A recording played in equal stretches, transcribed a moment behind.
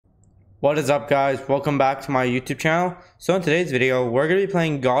What is up, guys? Welcome back to my YouTube channel. So in today's video, we're going to be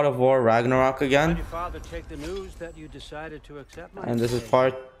playing God of War Ragnarok again. Your father take the news that you decided to accept my And this is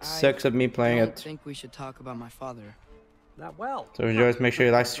part 6 of me playing I don't it. think we should talk about my father. Not well. So if you guys make sure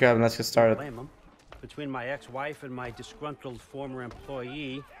you like, subscribe, and let's get started. Blame him. Between my ex-wife and my disgruntled former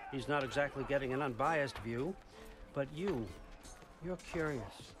employee, he's not exactly getting an unbiased view. But you're curious,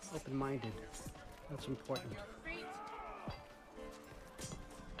 open-minded. That's important.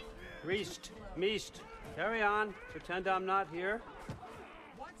 Meest, carry on. Pretend I'm not here.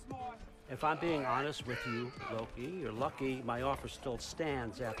 If I'm being honest with you, Loki, you're lucky my offer still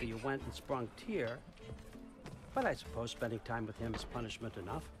stands after you went and sprung Tyr. But I suppose spending time with him is punishment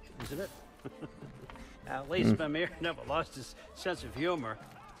enough, isn't it? At least Mimir never lost his sense of humor.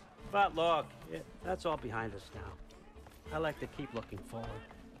 But look, that's all behind us now. I like to keep looking forward.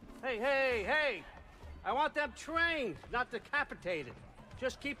 Hey! I want them trained, not decapitated.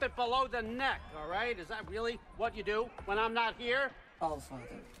 Just keep it below the neck, all right? Is that really what you do when I'm not here? Allfather,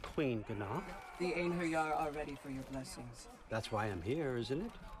 Queen Gná. the Einherjar are ready for your blessings. That's why I'm here, isn't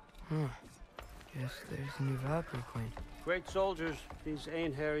it? Guess there's a new Valkyrie queen. Great soldiers, these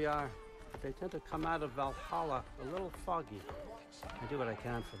Einherjar. They tend to come out of Valhalla a little foggy. I do what I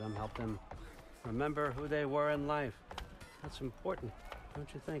can for them, help them remember who they were in life. That's important,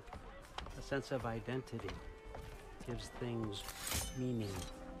 don't you think? A sense of identity gives things meaning.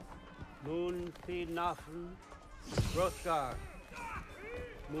 Moon Thinafen, Hrothgar.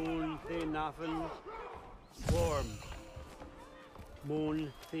 Moon Thinafen, Worm.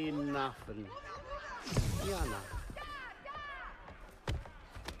 Moon Thinafen, Yana.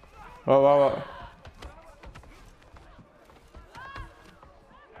 Whoa.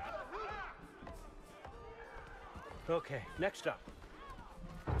 Okay, next up.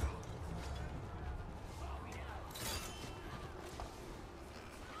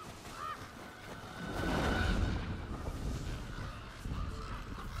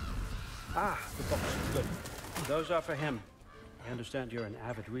 The books. Good. Those are for him. I understand you're an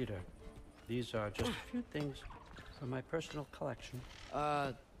avid reader. These are just a few things from my personal collection.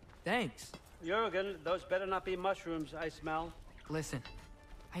 Thanks. Jurgen, those better not be mushrooms I smell. Listen,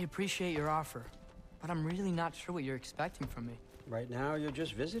 I appreciate your offer, but I'm really not sure what you're expecting from me. Right now, you're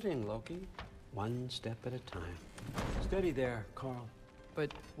just visiting, Loki. One step at a time. Steady there, Carl.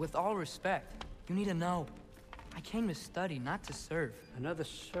 But with all respect, you need to know, I came to study, not to serve. Another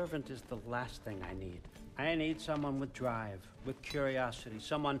servant is the last thing I need. I need someone with drive, with curiosity,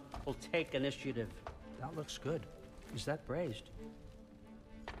 someone who'll take initiative. That looks good. Is that braised?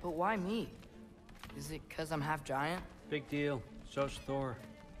 But why me? Is it because I'm half giant? Big deal. So's Thor.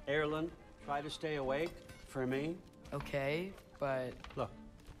 Erlen, try to stay awake for me. Okay, but... Look,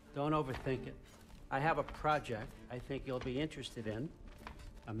 don't overthink it. I have a project I think you'll be interested in.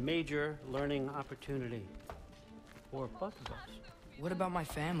 A major learning opportunity. For both of us. What about my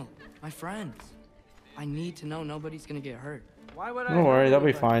family? My friends? I need to know nobody's gonna get hurt. Why would I? Don't worry, that'll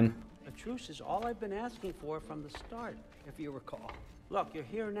be fine. A truce is all I've been asking for from the start, if you recall. Look, you're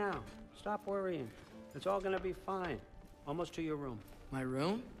here now. Stop worrying. It's all gonna be fine. Almost to your room. My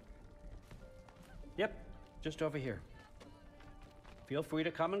room? Yep, just over here. Feel free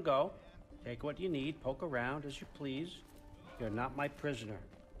to come and go. Take what you need, poke around as you please. You're not my prisoner.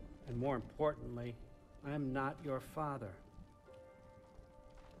 And more importantly, I'm not your father.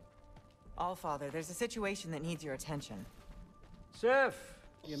 Allfather, there's a situation that needs your attention. Sif,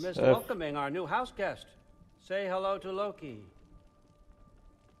 you missed welcoming our new house guest. Say hello to Loki.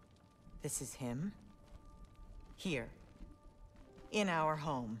 This is him. Here. In our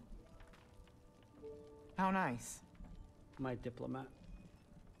home. How nice. My diplomat.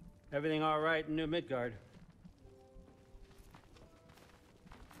 Everything all right in New Midgard?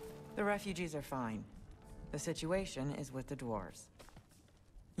 The refugees are fine. The situation is with the dwarves.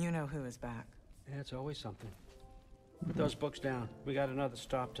 You know who is back. Yeah, it's always something. Put those books down. We got another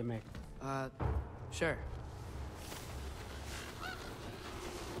stop to make. Sure.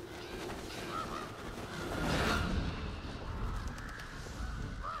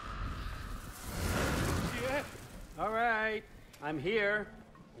 Yeah. All right. I'm here.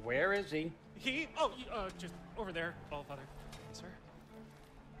 Where is he? Just over there, Allfather. Sir?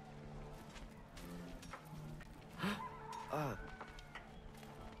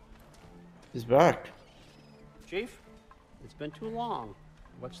 He's back. Chief, it's been too long.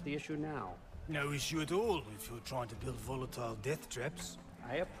 What's the issue now? No issue at all if you're trying to build volatile death traps.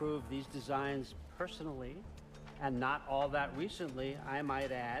 I approve these designs personally, and not all that recently, I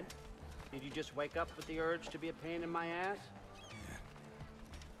might add. Did you just wake up with the urge to be a pain in my ass?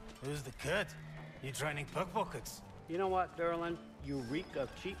 Who's the cut? You training pickpockets? You know what, Derlin? You reek of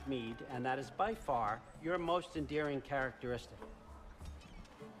cheap mead, and that is by far your most endearing characteristic.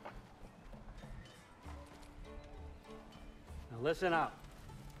 Now listen up.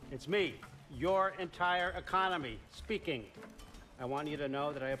 It's me, your entire economy, speaking. I want you to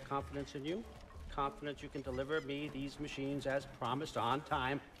know that I have confidence in you. Confidence you can deliver me these machines as promised, on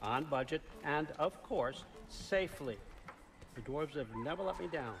time, on budget, and of course, safely. The dwarves have never let me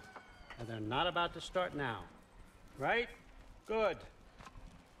down, and they're not about to start now. Right? Good.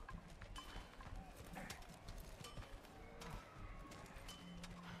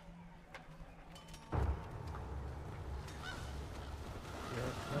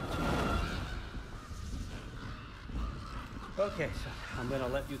 Okay, so I'm gonna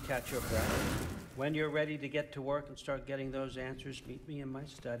let you catch your breath. When you're ready to get to work and start getting those answers, meet me in my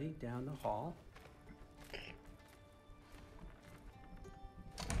study down the hall.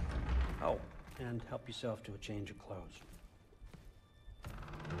 Oh, and help yourself to a change of clothes.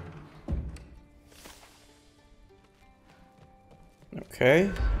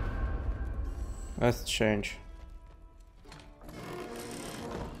 Okay. Let's change.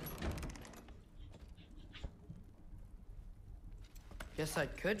 Guess I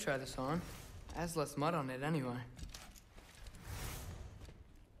could try this on. It has less mud on it anyway.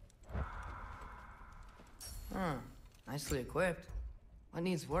 Huh. Nicely equipped. What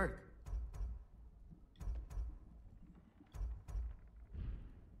needs work?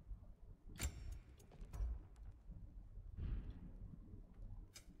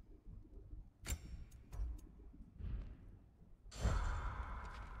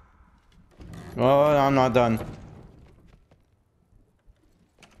 Well, I'm not done.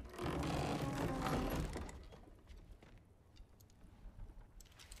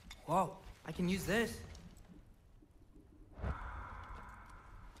 Whoa, I can use this.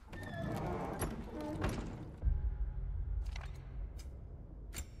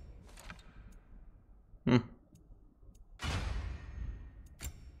 Hmm.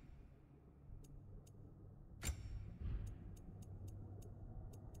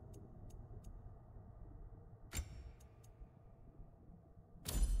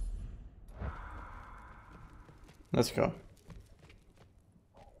 Let's go.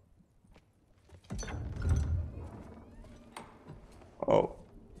 Oh.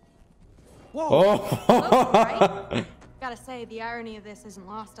 Whoa! Oh! Right? Gotta say, the irony of this isn't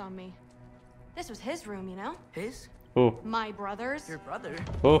lost on me. This was his room, you know? His? Oh. My brother's. Your brother?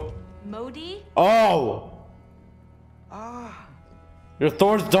 Oh. Modi? Oh! Ah. You're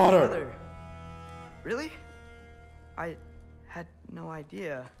Thor's daughter! Brother. Really? I had no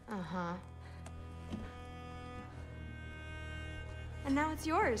idea. Uh-huh. And now it's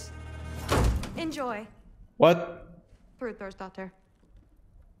yours. Enjoy. What? Thor's daughter.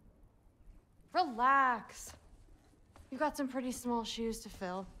 Relax. You've got some pretty small shoes to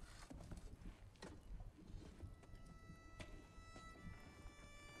fill.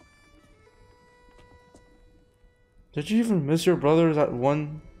 Did you even miss your brothers at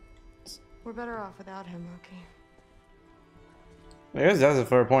one? We're better off without him, Loki. I guess that's a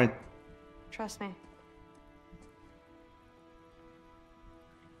fair point. Trust me.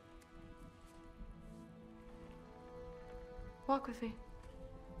 Walk with me.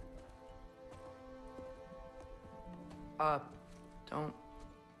 Don't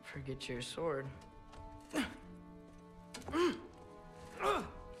forget your sword.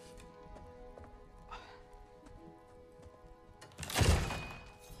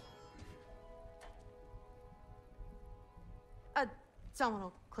 Someone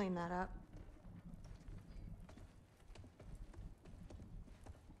will clean that up.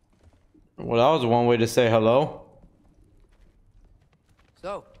 Well, that was one way to say hello.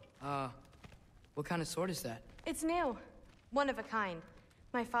 So, what kind of sword is that? It's new. One of a kind.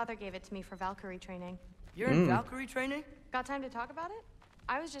 My father gave it to me for Valkyrie training. You're in Valkyrie training? Got time to talk about it?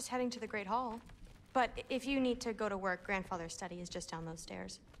 I was just heading to the Great Hall. But if you need to go to work, Grandfather's study is just down those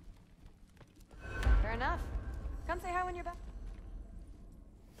stairs. Fair enough. Come say hi when you're back.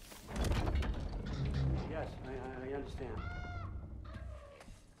 Yes, I understand.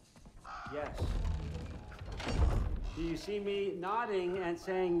 Yes. Do you see me nodding and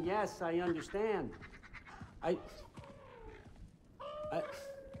saying, yes, I understand?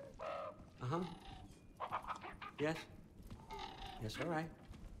 Uh-huh. Yes. Yes, all right.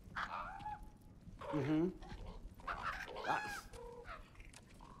 Mm-hmm.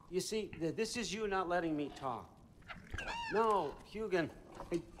 You see, this is you not letting me talk. No, Hugin,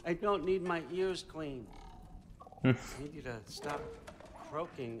 I don't need my ears cleaned. I need you to stop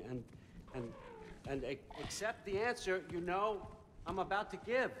croaking and accept the answer you know I'm about to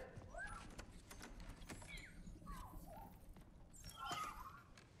give.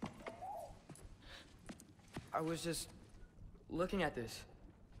 I was just looking at this.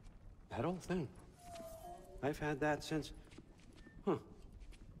 That old thing. I've had that since... Huh.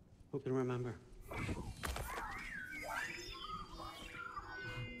 Who can remember?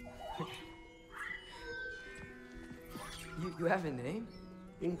 You have a name?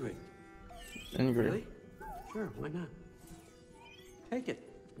 Ingrid. Ingrid. Really? Sure, why not? Take it,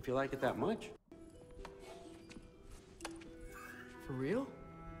 if you like it that much. For real?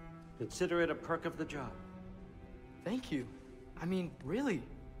 Consider it a perk of the job. Thank you. I mean, really.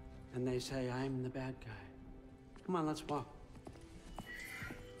 And they say I'm the bad guy. Come on, let's walk.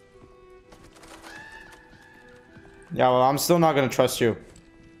 Yeah, well, I'm still not gonna trust you.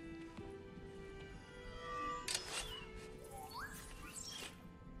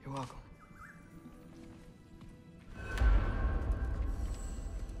 You're welcome.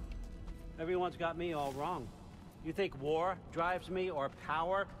 Everyone's got me all wrong. You think war drives me, or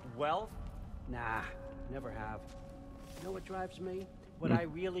power, wealth? Nah, never have. You know what drives me? What I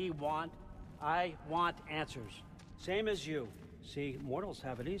really want? I want answers. Same as you. See, mortals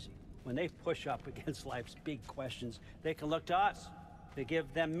have it easy. When they push up against life's big questions, they can look to us. They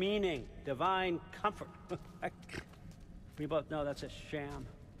give them meaning, divine comfort. We both know that's a sham.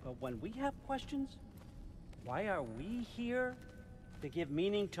 But when we have questions, why are we here? To give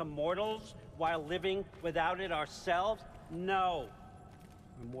meaning to mortals while living without it ourselves? No.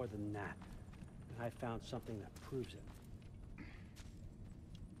 We're more than that. And I found something that proves it.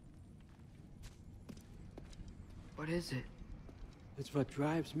 What is it? It's what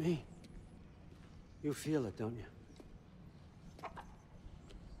drives me. You feel it, don't you?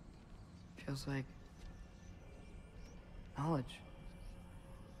 Feels like knowledge.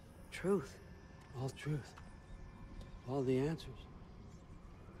 Truth. All truth. All the answers.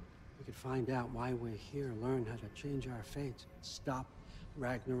 We could find out why we're here, learn how to change our fates, stop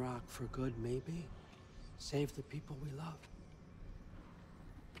Ragnarok for good, maybe. Save the people we love.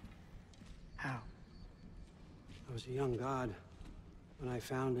 How? I was a young god when I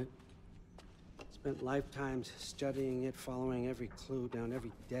found it. Spent lifetimes studying it, following every clue down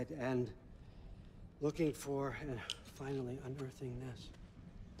every dead end, looking for and finally unearthing this.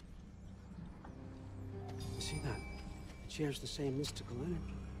 You see that? It shares the same mystical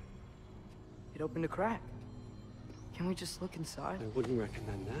energy. It opened a crack. Can we just look inside? I wouldn't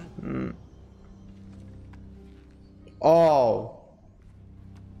recommend that. Oh.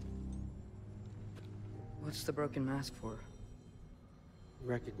 What's the broken mask for?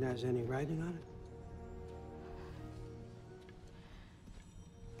 Recognize any writing on it?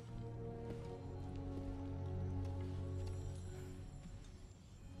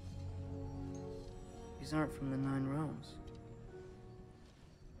 These aren't from the Nine Realms.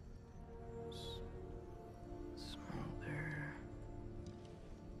 Smolder.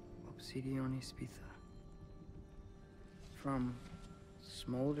 Obsidione Spitha. From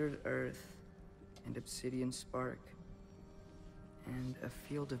smoldered earth and obsidian spark. And a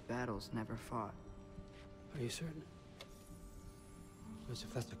field of battles never fought. Are you certain? Because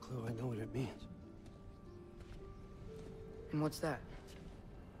if that's a clue, I know what it means. And what's that?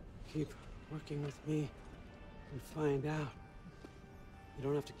 Keep working with me and find out. You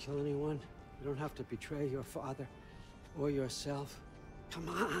don't have to kill anyone. You don't have to betray your father or yourself. Come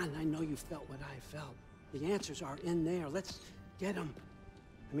on, I know you felt what I felt. The answers are in there. Let's get them.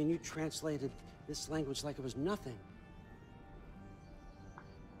 I mean, you translated this language like it was nothing.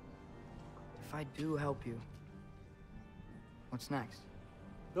 If I do help you, what's next?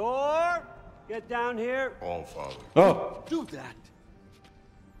 Thor, get down here. All Father. Oh. Do that.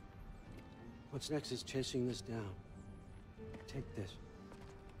 What's next is chasing this down. Take this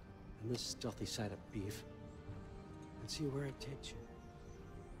and this stealthy side of beef and see where it takes you.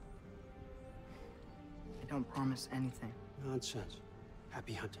 I don't promise anything. Nonsense.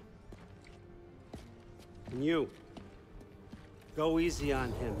 Happy hunting. And you, go easy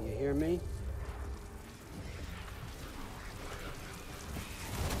on him, you hear me?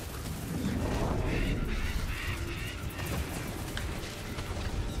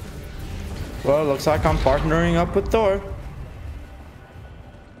 Well, looks like I'm partnering up with Thor.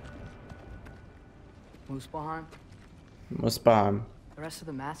 Muspelheim? Muspelheim. The rest of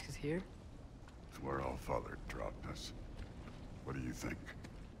the mask is here? It's where All Father dropped us. What do you think?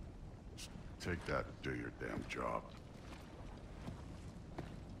 Just take that and do your damn job.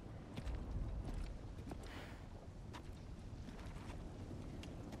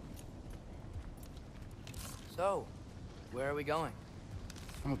 So, where are we going?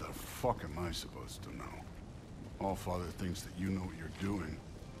 How the fuck am I supposed to know? All Father thinks that you know what you're doing.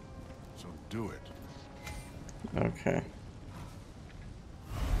 So do it. Okay.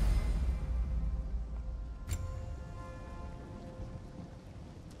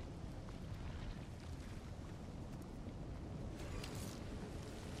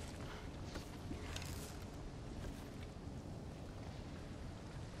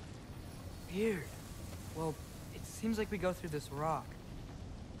 Weird. Well, it seems like we go through this rock.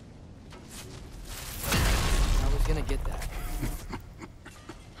 I was gonna get that.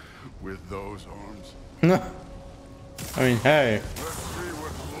 With those arms? I mean, hey. Let's see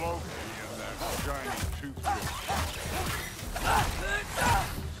what's Loki in that shiny toothpick.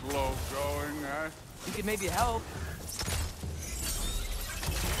 Slow going, eh? You could maybe help.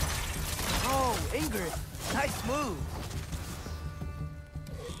 Oh, Ingrid. Nice move.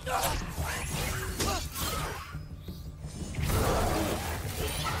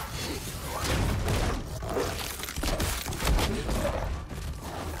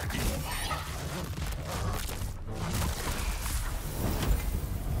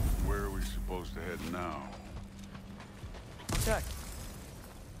 Where are we supposed to head now? Check.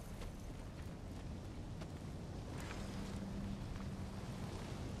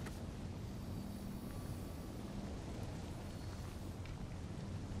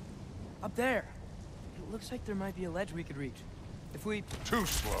 Up there. It looks like there might be a ledge we could reach. If we... Too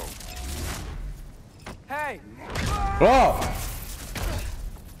slow. Hey! Whoa!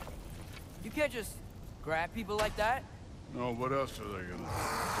 You can't just grab people like that. No, what else are they gonna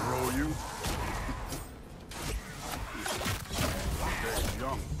throw you? They're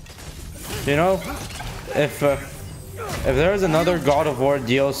young. You know, if there's another God of War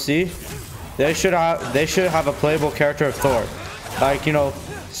DLC, they should have a playable character of Thor, like, you know,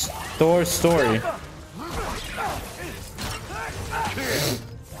 Thor's story. That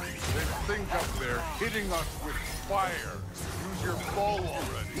thing up there hitting us with fire. Use your bow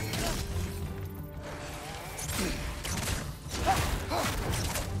already.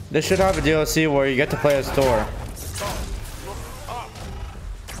 They should have a DLC where you get to play as Thor.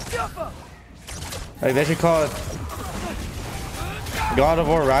 Like, they should call it God of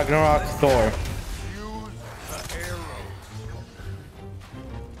War Ragnarok Thor. Use the arrow.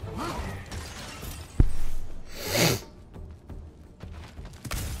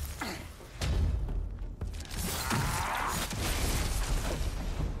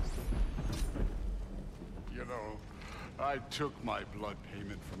 You know, I took my blood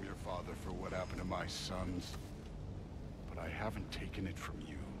payment from your father for what happened to my sons, but I haven't taken it from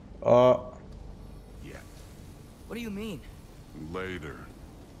you yet. What do you mean? Later.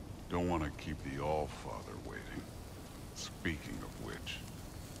 Don't want to keep the All-Father waiting. Speaking of which,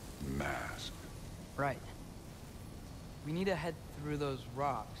 mask. Right. We need to head through those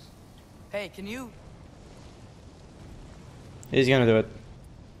rocks. Hey, can you... He's gonna do it.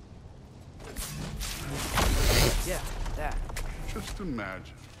 Yeah, that. Just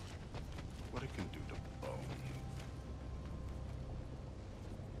imagine what it can do to bone.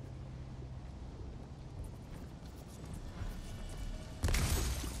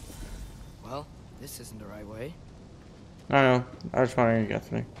 Well, this isn't the right way. I know. I just wanted to get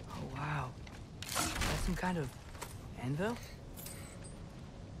me. Oh, wow. That's some kind of anvil?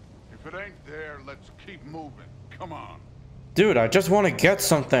 If it ain't there, let's keep moving. Come on. Dude, I just want to get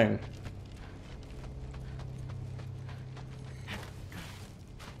something.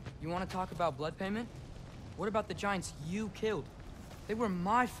 You want to talk about blood payment? What about the giants you killed? They were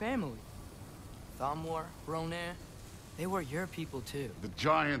my family. Thamor, Ronair, they were your people too. The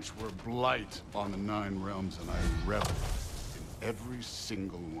giants were blight on the 9 realms, and I reveled in every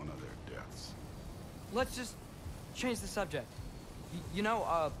single one of their deaths. Let's just change the subject. You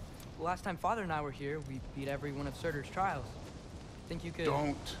know, last time Father and I were here, we beat every one of Surtur's trials. Think you could...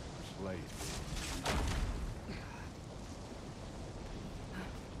 Don't play.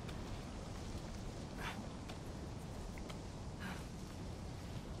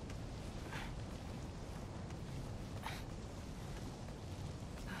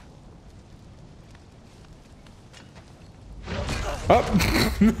 Oh.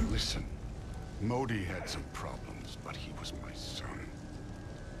 Listen, Modi had some problems, but he was my son.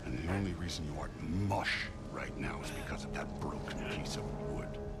 And the only reason you aren't mush right now is because of that broken piece of wood.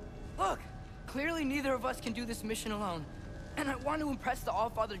 Look! Clearly neither of us can do this mission alone. And I want to impress the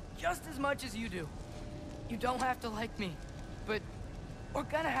Allfather just as much as you do. You don't have to like me, but we're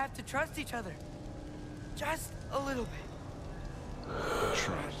gonna have to trust each other. Just a little bit.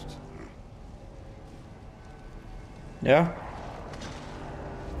 Trust. Yeah?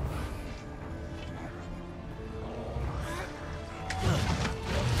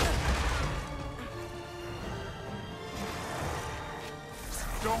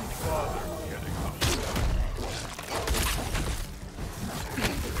 Don't bother getting up.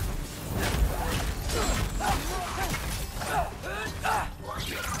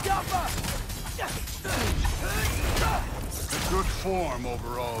 Good form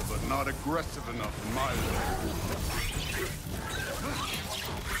overall, but not aggressive enough in my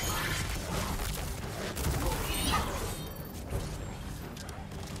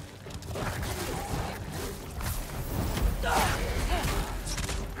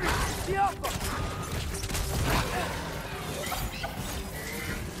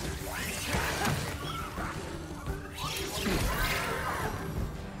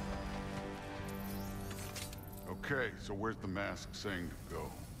Okay, so where's the mask saying to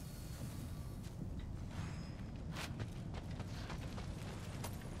go?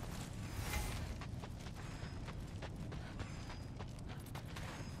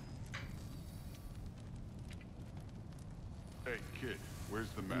 Hey, kid, where's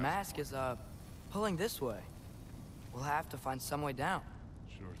the mask? The mask is, pulling this way. We'll have to find some way down.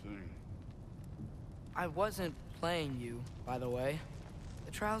 Sure thing. I wasn't playing you, by the way.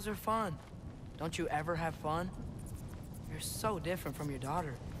 The trials are fun. Don't you ever have fun? You're so different from your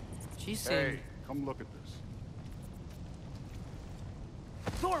daughter. She seemed... Hey, come look at this.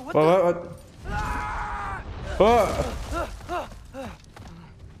 Thor, what the...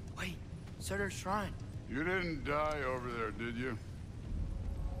 Wait, Surtur's shrine. You didn't die over there, did you?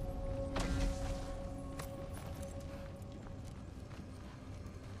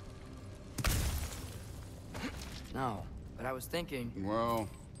 No, but I was thinking... Well,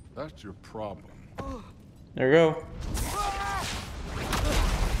 that's your problem. There you go.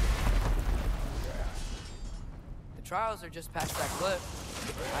 The trials are just past that cliff.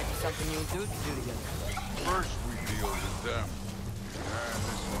 Might be something you and Dude can do together. First we deal with them. And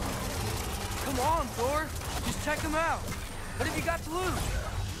this one. Come on, Thor. Just check them out. What have you got to lose?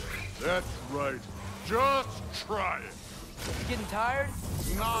 That's right. Just try it. You getting tired?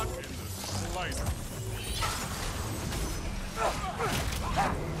 Not in the slightest.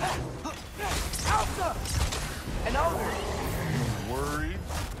 Alpha! An ogre! Worried?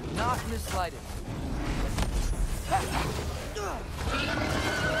 Not in the slightest.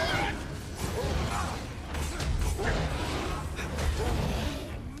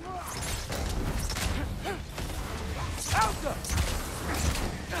 Alpha!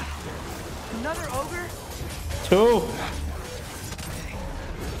 Another ogre? 2.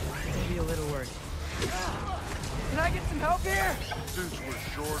 Maybe a little worried. Can I get some help here? Since we're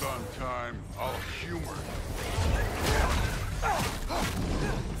short on time, I'll humor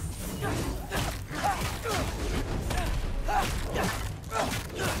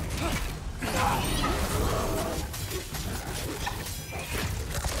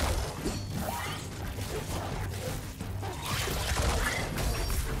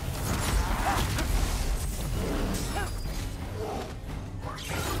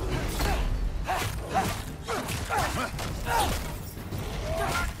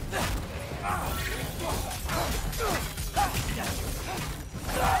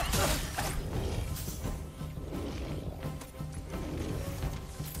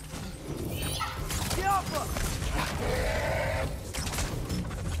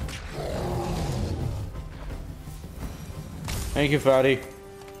Thank you, Fatty.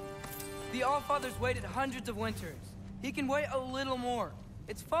 The Allfather's waited hundreds of winters. He can wait a little more.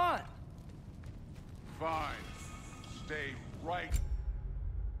 It's fun. Fine. Stay right.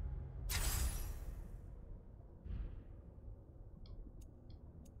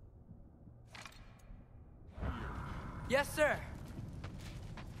 Yes, sir.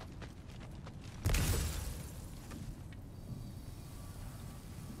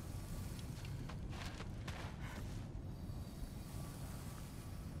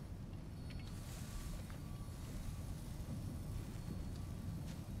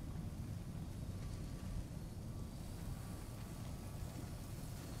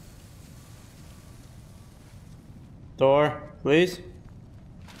 Door, please.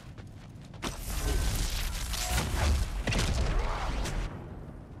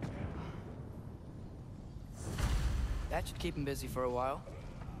 That should keep him busy for a while.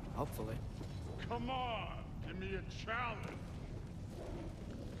 Hopefully. Come on, give me a challenge.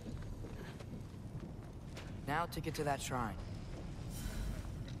 Now to get to that shrine.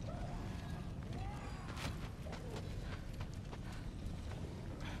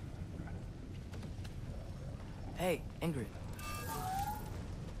 Hey, Ingrid.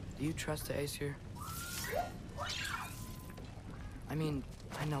 Do you trust the Aesir? I mean,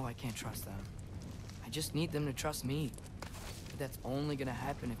 I know I can't trust them. I just need them to trust me. But that's only gonna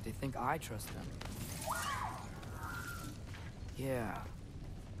happen if they think I trust them. Yeah.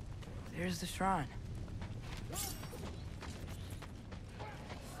 There's the shrine.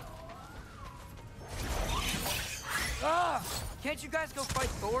 Ah! Can't you guys go fight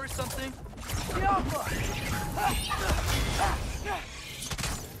Thor or something?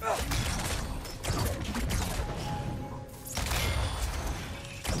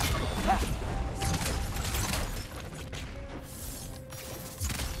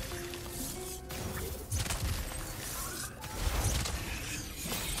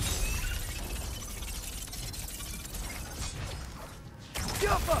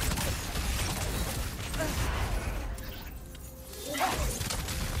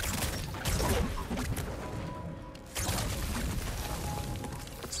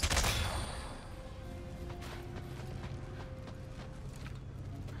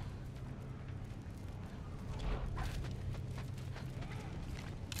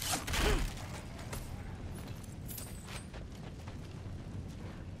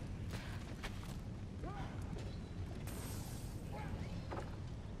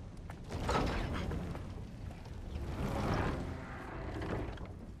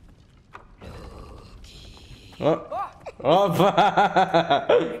 Oh. Oh.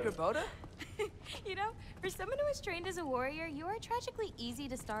 Boda? You know, for someone who was trained as a warrior, you are tragically easy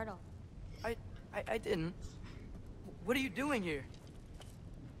to startle. I didn't. What are you doing here?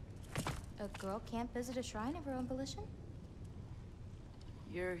 A girl can't visit a shrine of her own volition?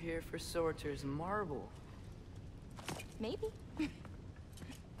 You're here for Sorter's marble. Maybe.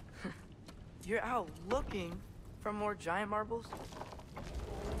 You're out looking for more giant marbles?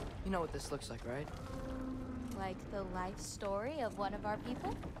 You know what this looks like, right? Like the life story of one of our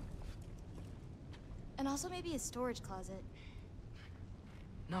people? And also maybe a storage closet.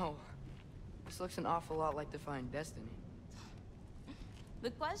 No. This looks an awful lot like Defying Destiny.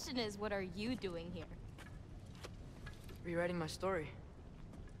 The question is, what are you doing here? Rewriting my story.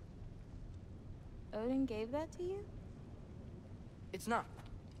 Odin gave that to you? It's not.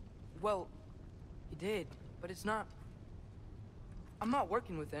 Well, he did, but it's not. I'm not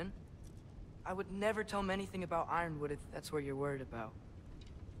working with him. I would never tell him anything about Ironwood if that's what you're worried about.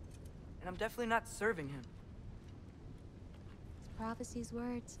 And I'm definitely not serving him. It's prophecy's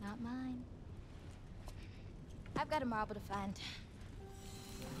words, not mine. I've got a marble to find.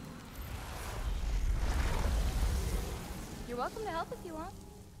 You're welcome to help if you want.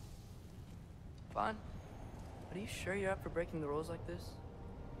 Fine. But are you sure you're up for breaking the rules like this?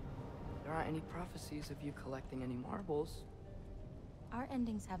 There aren't any prophecies of you collecting any marbles. Our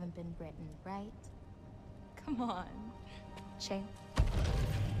endings haven't been written, right? Come on, champ.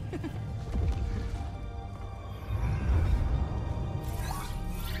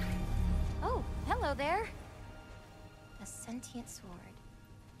 Oh, hello there. A sentient sword.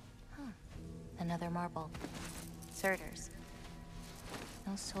 Huh. Another marble. Surtur's.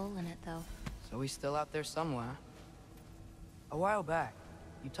 No soul in it, though. So he's still out there somewhere. A while back,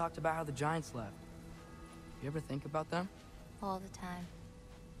 you talked about how the giants left. You ever think about them? All the time.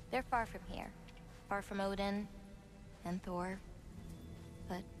 They're far from here. Far from Odin and Thor.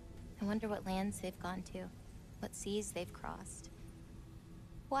 But I wonder what lands they've gone to. What seas they've crossed.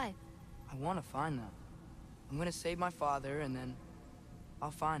 Why? I want to find them. I'm gonna save my father, and then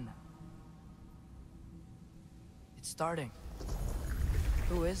I'll find them. It's starting.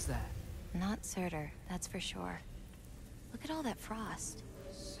 Who is that? Not Surtur, that's for sure. Look at all that frost.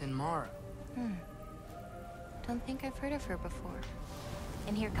 Sinmara. Don't think I've heard of her before.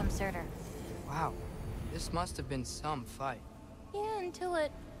 And here comes Surtur. Wow. This must have been some fight. Yeah, until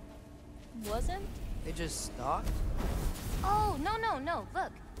it wasn't. They just stalked? Oh, no.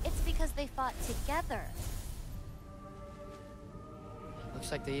 Look, it's because they fought together.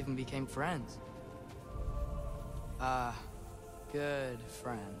 Looks like they even became friends. Good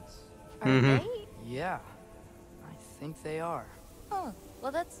friends. Are they? Yeah, I think they are. Oh,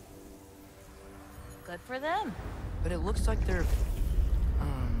 well that's good for them. But it looks like their,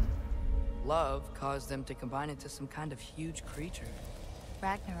 love caused them to combine into some kind of huge creature.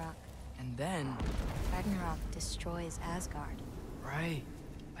 Ragnarok. And then... Ragnarok destroys Asgard. Right.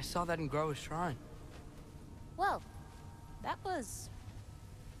 I saw that in Groa's shrine. Well, that was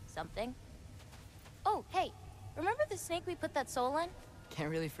something. Oh, hey, remember the snake we put that soul in? Can't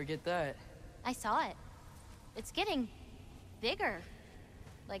really forget that. I saw it. It's getting bigger.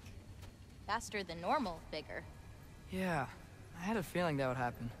 Like, faster than normal bigger. Yeah, I had a feeling that would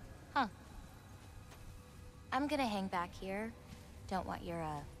happen. Huh. I'm gonna hang back here. Don't want your,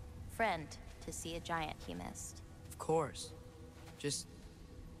 friend to see a giant he missed. Of course. Just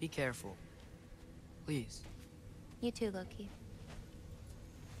be careful. Please. You too, Loki.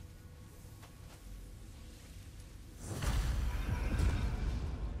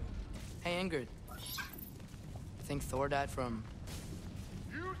 Hey, Ingrid. Think Thor died from...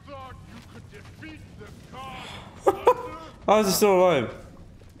 You thought you could defeat the god? How is he still alive?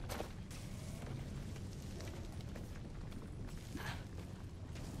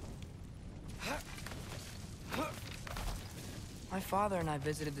 My father and I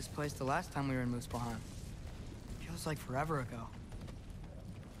visited this place the last time we were in Muspelheim. Feels like forever ago.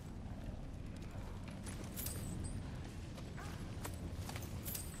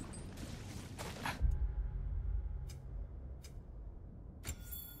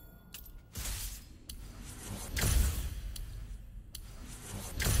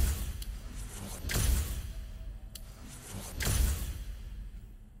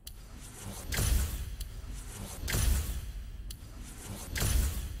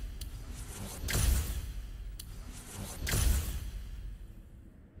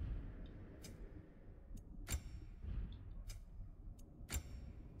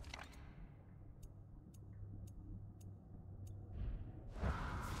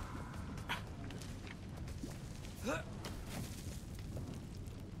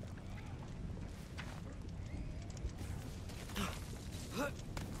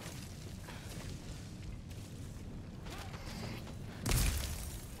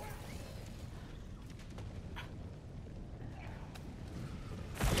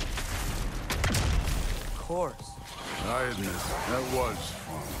 course. I admit, that was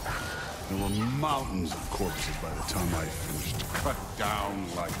fun. There were mountains of corpses by the time I finished, cut down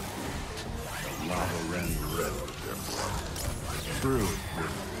like wheat. The lava ran red with their blood. True.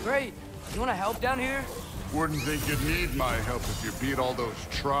 Great. You want to help down here? Wouldn't think you'd need my help if you beat all those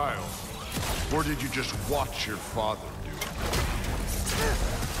trials. Or did you just watch your father do it?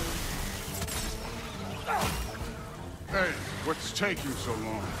 Hey, what's taking so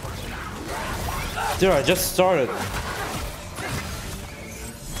long? Dude, I just started.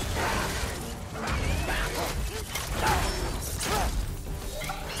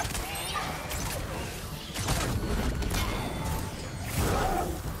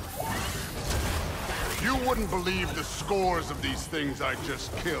 You wouldn't believe the scores of these things I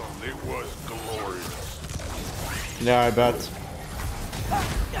just killed. It was glorious. Yeah, I bet.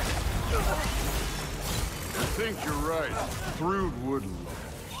 I think you're right. Thrud would love it.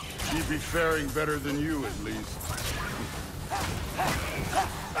 She'd be faring better than you, at least.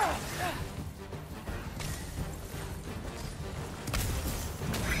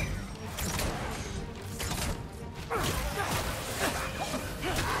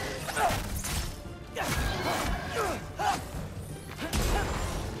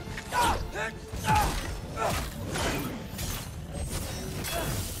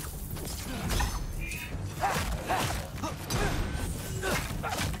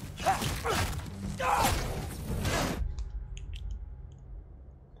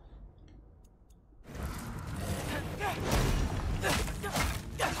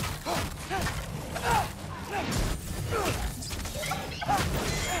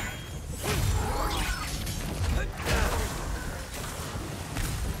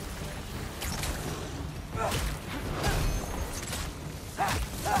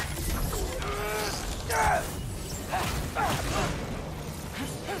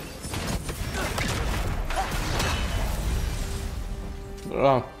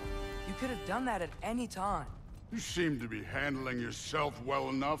 Oh. You could have done that at any time. You seem to be handling yourself well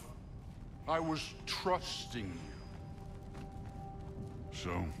enough. I was trusting you.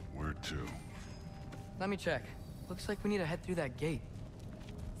 So, where to? Let me check. Looks like we need to head through that gate.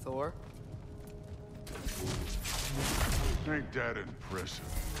 Thor? Ain't that impressive?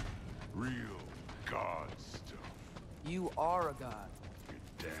 Real god stuff. You are a god.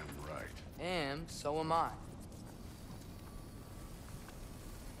 You're damn right. And so am I.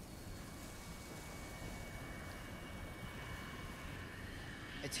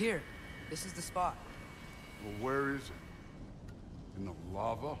 It's here. This is the spot. Well, where is it? In the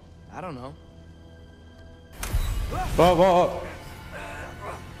lava? I don't know. Whoa, whoa.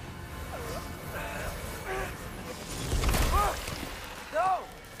 No!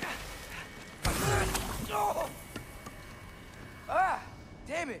 Ah!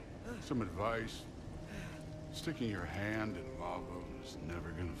 Damn it! Some advice. Sticking your hand in lava is never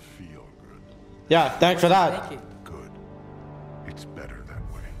gonna feel good. Yeah, thanks for that. Make it. Good. It's better that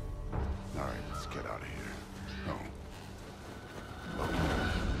way. All right, let's get out of here. Oh. Look,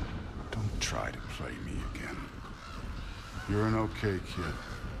 don't try to play me again. You're an okay kid.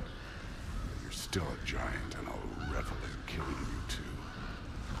 You're still a giant, and I'll revel in killing you too.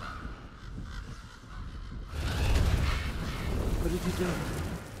 What did you do?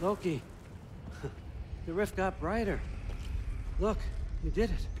 Loki. The rift got brighter. Look, you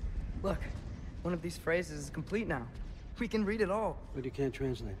did it. Look, one of these phrases is complete now. We can read it all. But you can't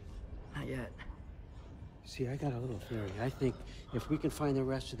translate it. Not yet. See, I got a little theory. I think if we can find the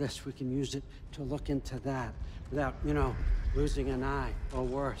rest of this, we can use it to look into that without, you know, losing an eye or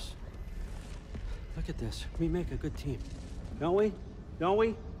worse. Look at this. We make a good team. Don't we? Don't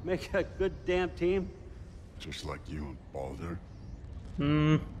we? Make a good damn team? Just like you and Baldur.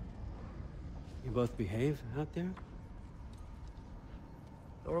 You both behave out there?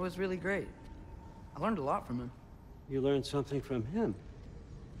 Thor was really great. I learned a lot from him. You learned something from him?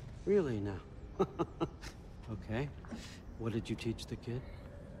 Really now? Okay. What did you teach the kid?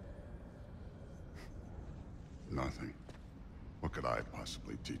 Nothing. What could I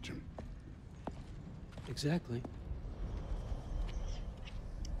possibly teach him? Exactly.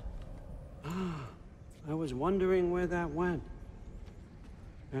 I was wondering where that went.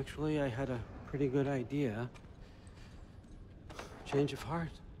 Actually, I had a pretty good idea. Change of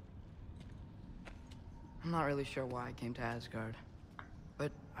heart. I'm not really sure why I came to Asgard.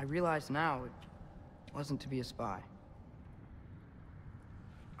 But I realize now it wasn't to be a spy.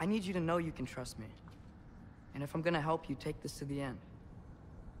 I need you to know you can trust me. And if I'm gonna help you take this to the end,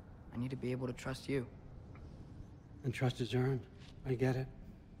 I need to be able to trust you. And trust is earned. I get it.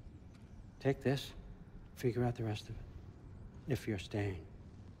 Take this, figure out the rest of it. If you're staying,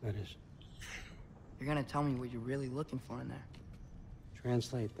 that is. you're gonna tell me what you're really looking for in there.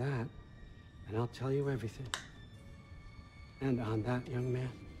 Translate that, and I'll tell you everything. And on that, young man,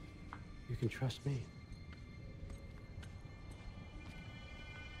 you can trust me.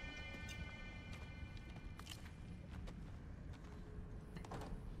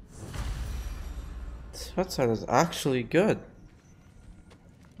 This headset is actually good.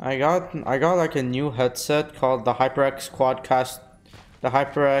 I got like a new headset called the HyperX Quadcast, the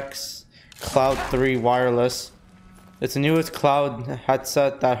HyperX Cloud 3 wireless. It's the newest cloud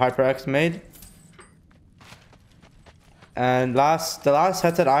headset that HyperX made. And the last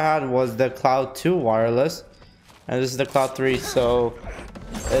headset I had was the Cloud 2 wireless, and this is the Cloud 3, so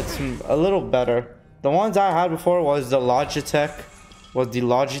it's a little better. The ones I had before was the Logitech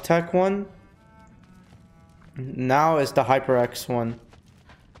one. Now it's the HyperX one.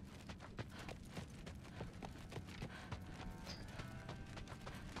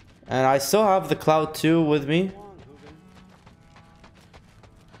 And I still have the Cloud 2 with me.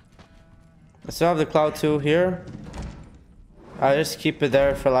 I still have the Cloud 2 here. I just keep it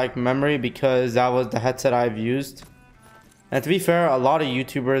there for like memory because that was the headset I've used. And to be fair, a lot of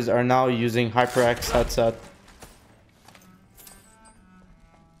YouTubers are now using HyperX headset.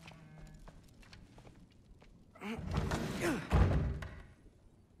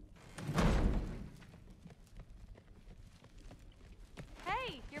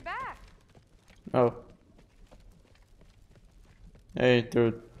 Hey, you're back. Oh. Hey,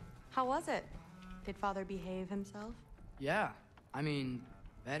 dude. How was it? Did Father behave himself? Yeah, I mean,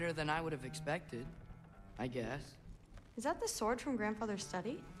 better than I would have expected, I guess. Is that the sword from Grandfather's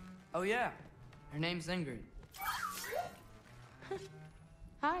study? Oh yeah, her name's Ingrid.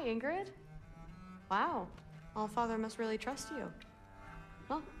 Hi, Ingrid. Wow, All-Father must really trust you.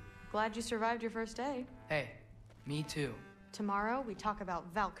 Well, glad you survived your first day. Hey, me too. Tomorrow, we talk about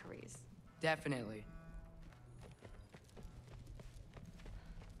Valkyries. Definitely.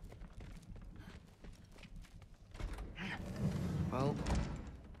 Well,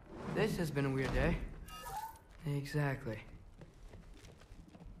 this has been a weird day. Exactly.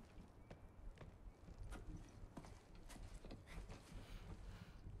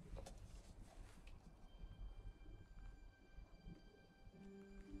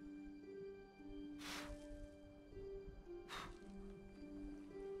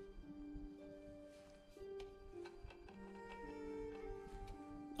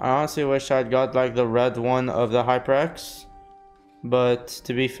 I honestly wish I'd got like the red one of the HyperX. But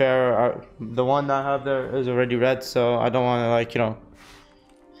to be fair, the one that I have there is already red, so I don't want to like, you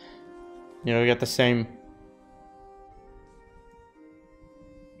know, get the same.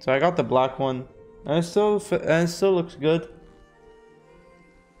 So I got the black one, and it still looks good.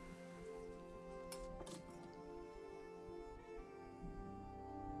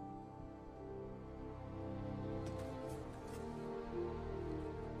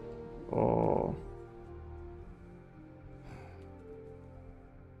 Oh.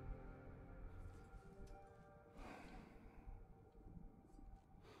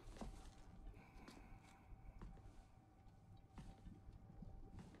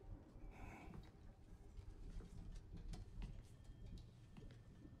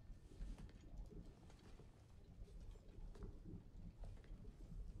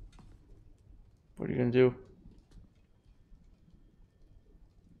 What are you gonna do?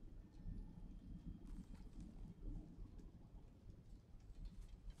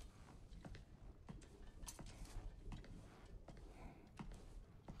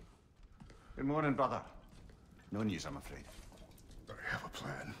 Good morning, brother. No news, I'm afraid. I have a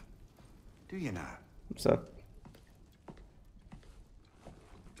plan. Do you now? What's up?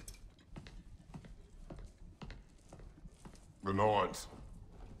 The Nords.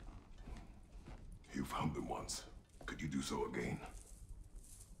 You found them once. Could you do so again?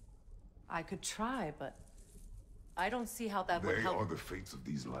 I could try, but I don't see how that would help. They are the fates of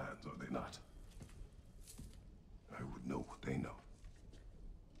these lands, are they not? I would know what they know.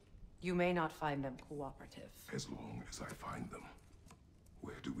 You may not find them cooperative. As long as I find them.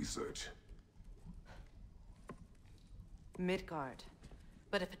 Where do we search? Midgard.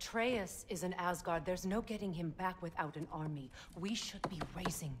 But if Atreus is in Asgard, there's no getting him back without an army. We should be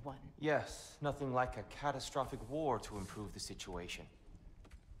raising one. Yes, nothing like a catastrophic war to improve the situation.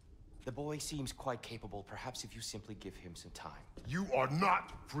 The boy seems quite capable. Perhaps if you simply give him some time. You are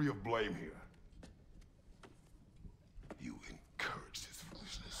not free of blame here. You encouraged his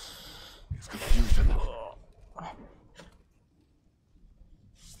foolishness. His confusion. I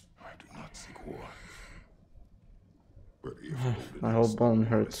do not seek war. But if my whole bone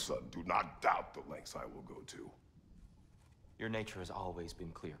hurts. Son, do not doubt the lengths I will go to. Your nature has always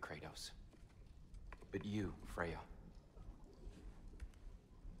been clear, Kratos. But you, Freya.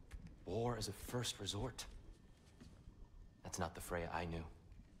 War is a first resort. That's not the Freya I knew.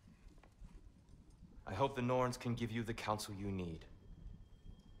 I hope the Norns can give you the counsel you need.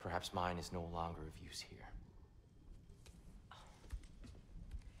 Perhaps mine is no longer of use here.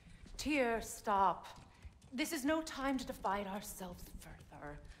 Tyr, stop. This is no time to divide ourselves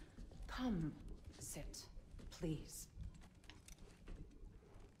further. Come, sit, please.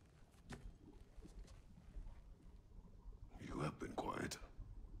 You have been quiet.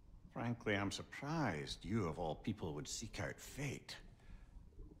 Frankly, I'm surprised you of all people would seek out fate.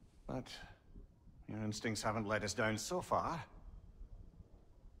 But your instincts haven't let us down so far.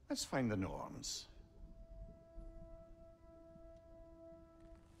 Let's find the Norns.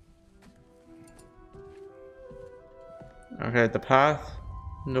 Okay, the path,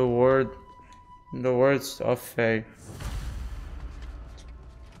 the words of Faye.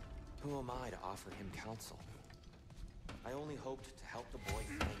 Who am I to offer him counsel? I only hoped to help the boy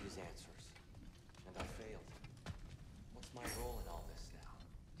find his answers, and I failed. What's my role in all this now?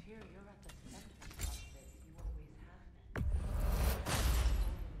 Tyr, you're at the center of this. You always have been.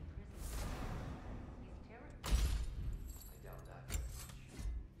 He's terrible. I doubt that very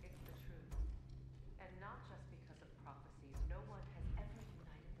much. It's the truth. And not just because of prophecies. No one has ever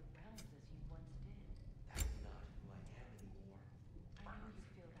united the realms as you once did. That is not who I am anymore. I know you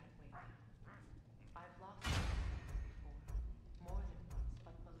feel that way now. I've lost you before. More than once,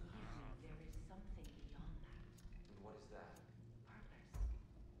 but believe me, there is something beyond that. And what is that? Purpose.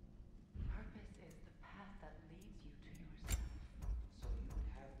 Purpose is the path that leads you to yourself. So you would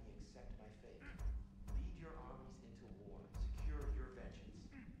have me accept my fate, lead your armies into war, secure your vengeance.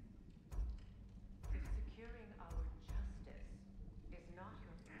 If securing our justice is not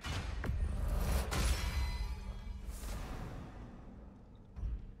your purpose,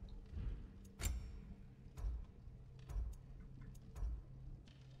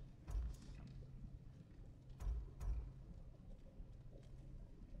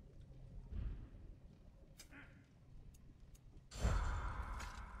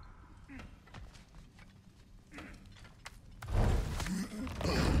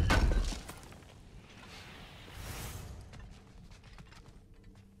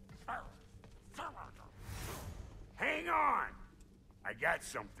 Hang on! I got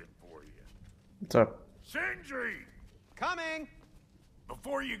something for you. What's up? Sindri! Coming!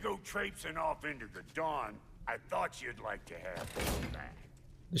 Before you go traipsing off into the dawn, I thought you'd like to have this back.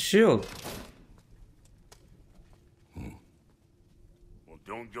 The shield. Well,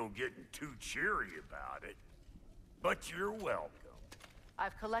 don't go getting too cheery about it. But you're welcome.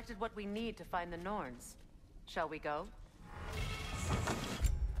 I've collected what we need to find the Norns. Shall we go?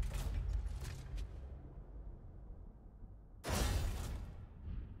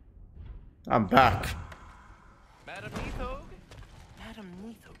 I'm back. Madam Neathog? Madam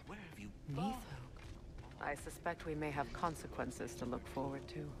Neathog, where have you gone? I suspect we may have consequences to look forward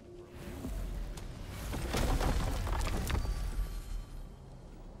to.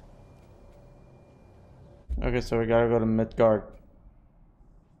 Okay, so we gotta go to Midgard.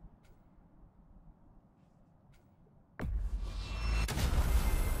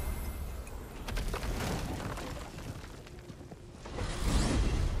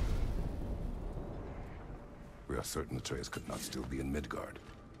 We are certain Atreus could not still be in Midgard.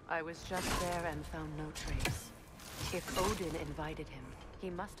 I was just there and found no trace. If Odin invited him, he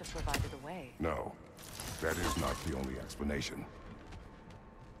must have provided a way. No, that is not the only explanation.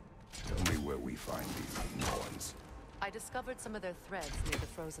 Tell me where we find these Norns. I discovered some of their threads near the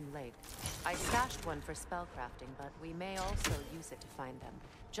frozen lake. I stashed one for spellcrafting, but we may also use it to find them.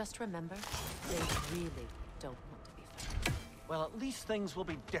 Just remember, they really don't want to be found. Well, at least things will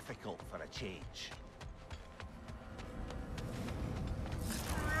be difficult for a change.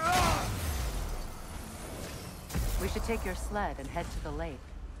 We should take your sled and head to the lake.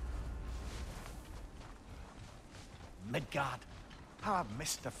 Midgard. How I've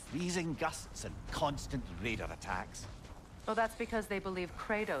missed the freezing gusts and constant raider attacks. Oh, that's because they believe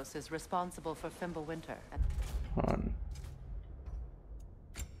Kratos is responsible for Fimbulwinter. On.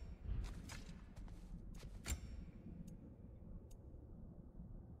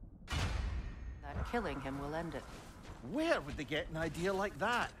 That killing him will end it. Where would they get an idea like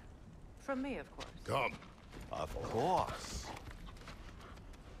that? From me, of course. Come. Of course.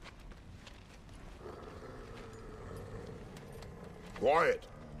 Quiet.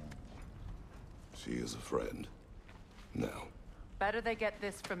 She is a friend. Now. Better they get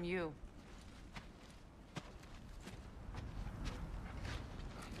this from you.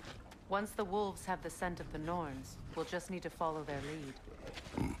 Once the wolves have the scent of the Norns, we'll just need to follow their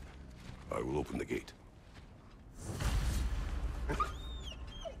lead. I will open the gate.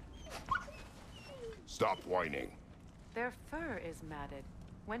 stop whining. Their fur is matted.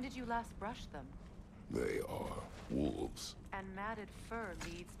 When did you last brush them? They are wolves. And matted fur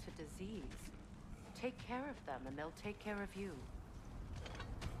leads to disease. Take care of them, and they'll take care of you.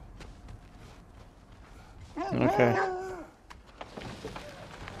 Okay.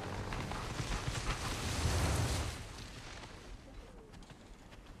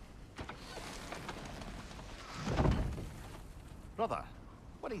 Brother,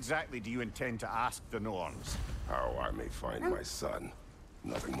 what exactly do you intend to ask the Norns? How I may find my son.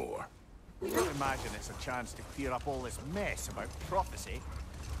 Nothing more. I don't imagine it's a chance to clear up all this mess about prophecy.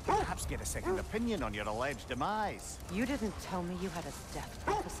 Perhaps get a second opinion on your alleged demise. You didn't tell me you had a death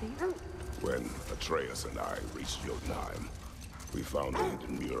prophecy? When Atreus and I reached Jotunheim, we found the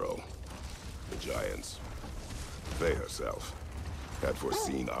hidden mural. The giants, Faye herself, had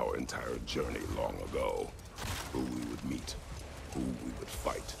foreseen our entire journey long ago. Who we would meet, who we would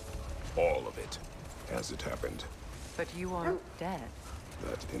fight. All of it, as it happened. But you aren't dead.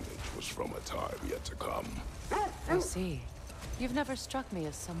 That image was from a time yet to come. I see. You've never struck me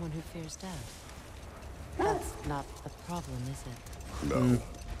as someone who fears death. That's not the problem, is it? No.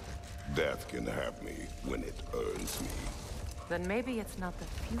 Death can have me when it earns me. Then maybe it's not the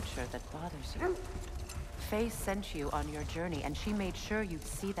future that bothers you. Faye sent you on your journey, and she made sure you'd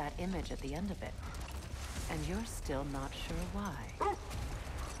see that image at the end of it. And you're still not sure why.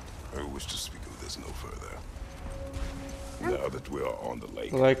 I wish to speak of this no further. Now that we are on the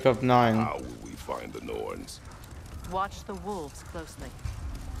lake, Lake of Nine. How will we find the Norns? Watch the wolves closely.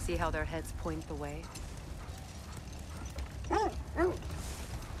 See how their heads point the way?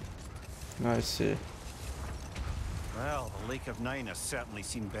 I see. Well, the Lake of Nine has certainly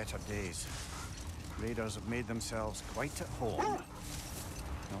seen better days. Raiders have made themselves quite at home.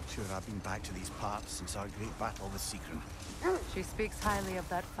 Not sure I've been back to these parts since our great battle with Secret. She speaks highly of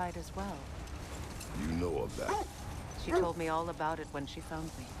that fight as well. You know of that? She told me all about it when she found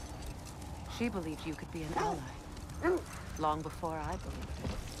me. She believed you could be an ally. Long before I believed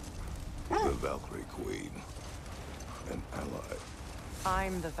it. The Valkyrie Queen. An ally.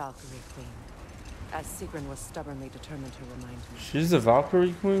 I'm the Valkyrie Queen. As Sigrun was stubbornly determined to remind me. She's the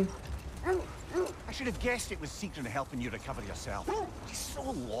Valkyrie Queen? I should have guessed it was Secret helping you recover yourself. She's so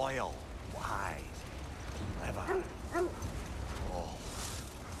loyal, wise, clever. Oh.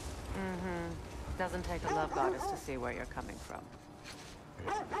 Mm-hmm. Doesn't take a love goddess to see where you're coming from.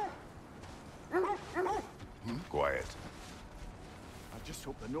 Quiet. I just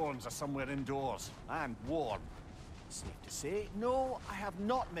hope the Norns are somewhere indoors and warm. Safe to say, no, I have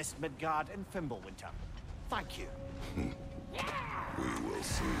not missed Midgard in Fimbulwinter. Thank you. We will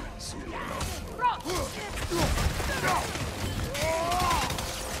see soon enough.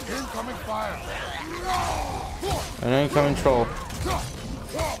 Incoming fire! An incoming troll.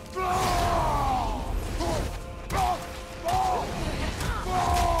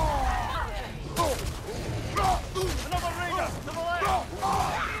 Another raider to the left!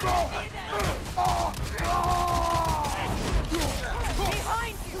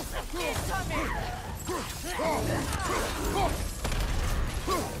 Behind you! Incoming!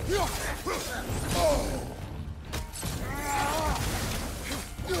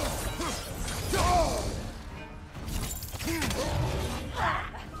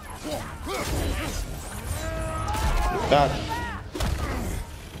 That.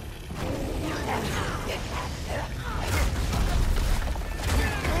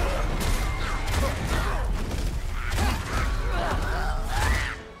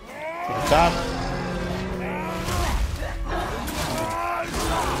 That.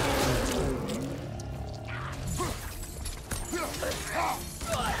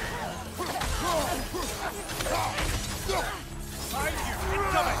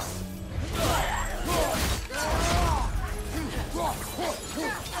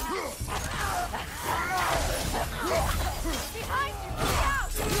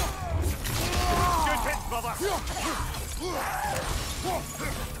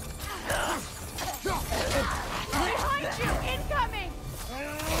 Behind you! Incoming!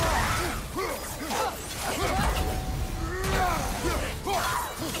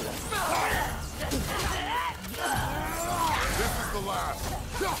 This is the last.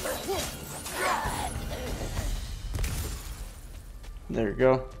 There you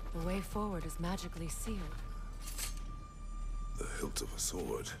go. The way forward is magically sealed. The hilt of a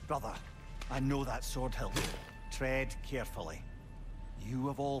sword. Brother, I know that sword hilt. Tread carefully. You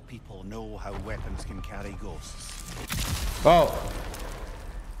of all people know how weapons can carry ghosts. Oh.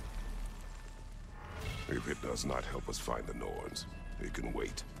 If it does not help us find the Norns, it can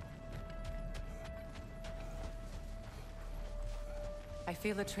wait. I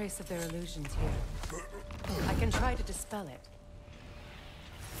feel a trace of their illusions here. I can try to dispel it.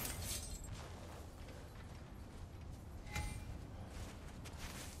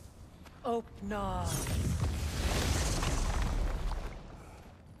 Oh, no.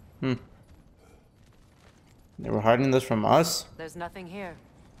 They were hiding this from us? There's nothing here.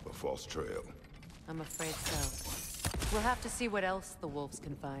 A false trail. I'm afraid so. We'll have to see what else the wolves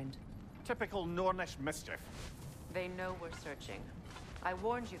can find. Typical Nornish mischief. They know we're searching. I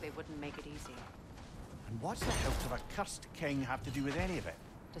warned you they wouldn't make it easy. And what's the help of a cursed king have to do with any of it?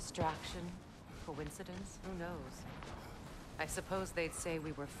 Distraction? Coincidence? Who knows? I suppose they'd say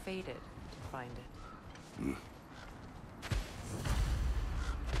we were fated to find it.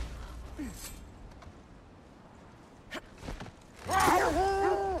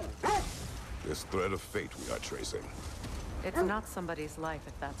 This thread of fate we are tracing. It's not somebody's life,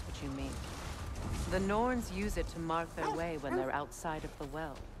 if that's what you mean. The Norns use it to mark their way when they're outside of the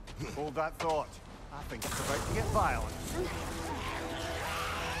well. Hold that thought. I think it's about to get violent.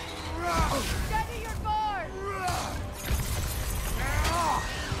 Steady your guard!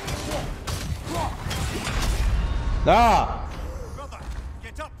 Ah! Brother,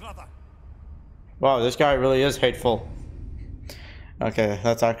 get up, brother. Wow, this guy really is hateful. Okay,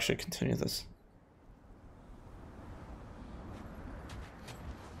 let's actually continue this.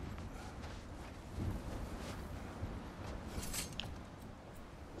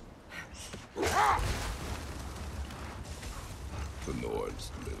 The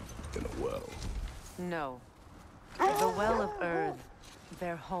Nords live in a well. No. The Well of Earth,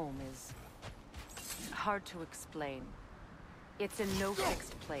 their home, is hard to explain. It's in no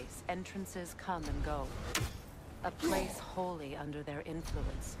fixed place. Entrances come and go. A place wholly under their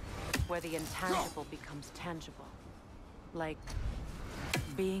influence, where the intangible becomes tangible. Like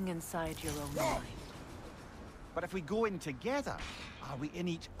being inside your own mind. But if we go in together, are we in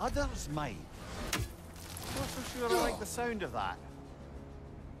each other's mind? Not so sure I like the sound of that.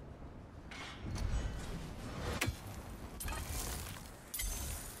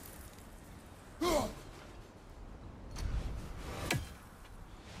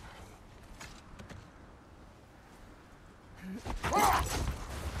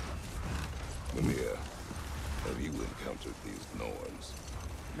 Mimir, have you encountered these Norns?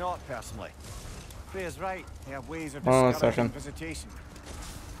 Not personally. Freya's right. They have ways of Hold on a discouraging second. visitation.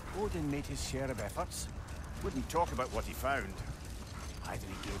 Odin made his share of efforts. Wouldn't talk about what he found. Either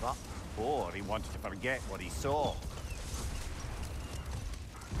he gave up, or he wanted to forget what he saw.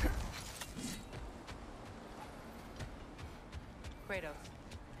 Kratos,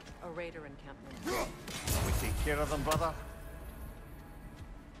 a raider encampment. We take care of them, brother.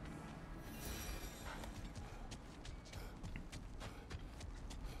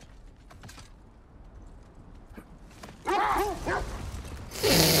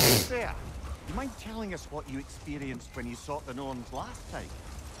 There. You mind telling us what you experienced when you sought the Norns last time?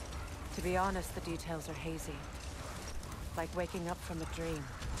 To be honest, the details are hazy. Like waking up from a dream.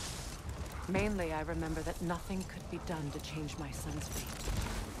 Mainly, I remember that nothing could be done to change my son's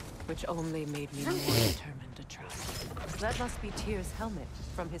fate. Which only made me more determined to trust. That must be Tyr's helmet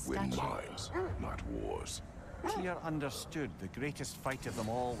from his Win statue. minds, not wars. Tyr understood the greatest fight of them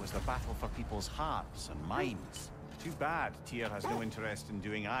all was the battle for people's hearts and minds. Too bad Tyr has no interest in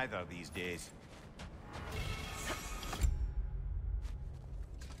doing either these days.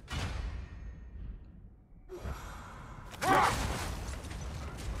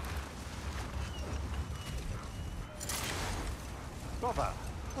 Brother,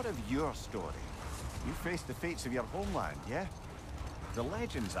 what of your story? You faced the fates of your homeland, yeah? The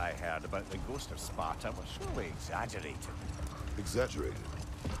legends I heard about the ghost of Sparta were surely exaggerated. Exaggerated?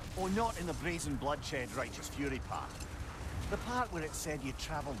 Oh, not in the brazen bloodshed righteous fury part. The part where it said you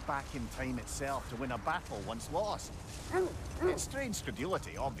traveled back in time itself to win a battle once lost. It's strange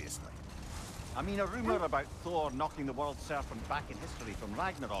credulity, obviously. I mean, a rumor about Thor knocking the world serpent back in history from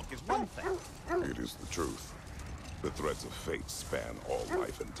Ragnarok is one thing. It is the truth. The threads of fate span all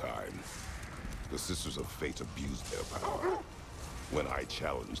life and time. The Sisters of Fate abused their power. When I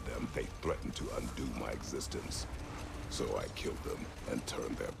challenged them, they threatened to undo my existence. So I killed them and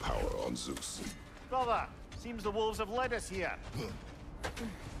turned their power on Zeus. Brother, seems the wolves have led us here.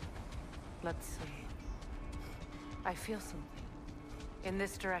 Let's see. I feel something. In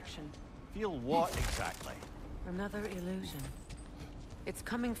this direction. Feel what exactly? Another illusion. It's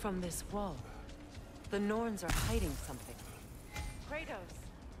coming from this wall. The Norns are hiding something. Kratos,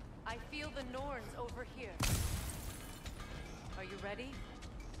 I feel the Norns over here. Are you ready?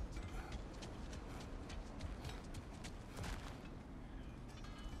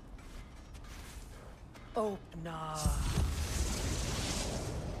 Oh, no.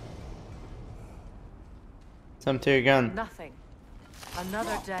 It's empty again. Nothing.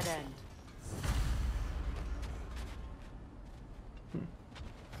 Another dead end.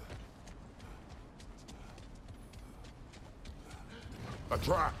 A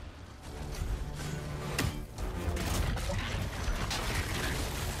trap!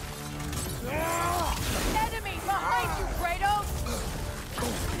 Enemy behind you, Kratos!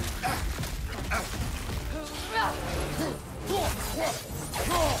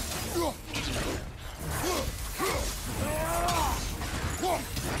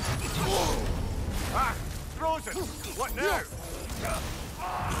 Ah! Frozen! What now?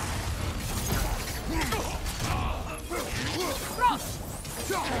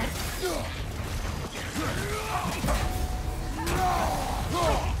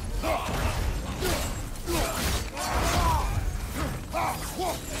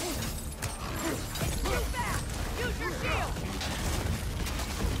 Use your shield!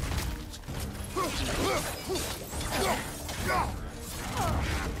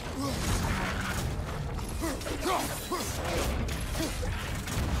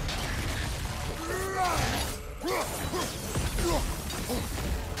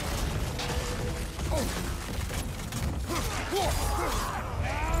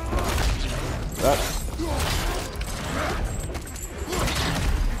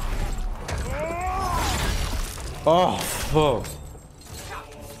 Oh, fuck.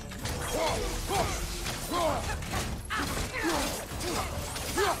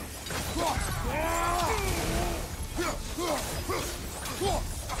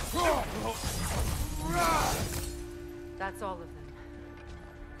 That's all of them.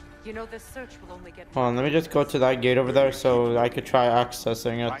 You know, this search will only get... Hold on, let me just go to that gate over there so I could try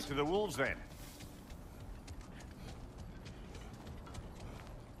accessing Back it. to the wolves then.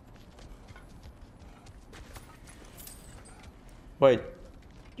 Wait,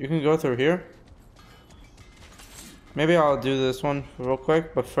 you can go through here? Maybe I'll do this one real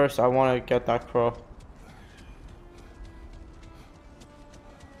quick, but first I want to get that crow.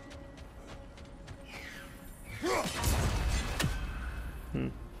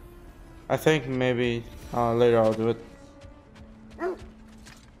 I think maybe later I'll do it.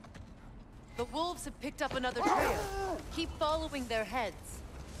 The wolves have picked up another trail. Keep following their heads.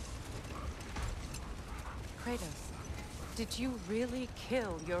 Kratos, did you really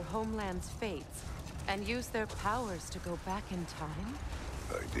kill your homeland's fates and use their powers to go back in time?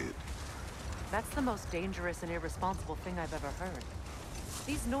 I did. That's the most dangerous and irresponsible thing I've ever heard.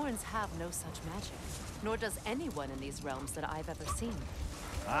 These Norns have no such magic, nor does anyone in these realms that I've ever seen.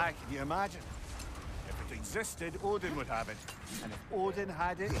 Aye, can you imagine? If it existed, Odin would have it. And if Odin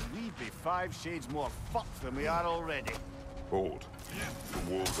had it, we'd be 5 shades more fucked than we are already. Hold.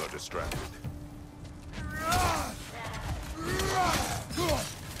 The wolves are distracted.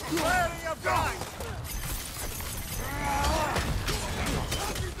 Where are you going?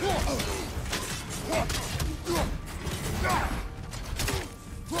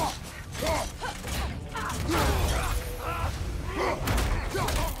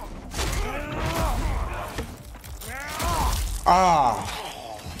 Ah!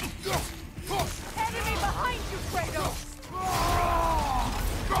 Enemy behind you, Kratos!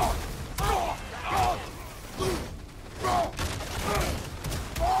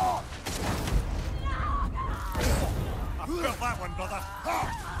 I felt that one, brother.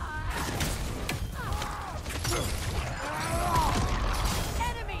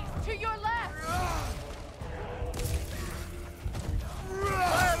 Enemies to your left! Where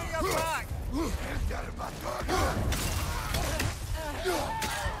are you back?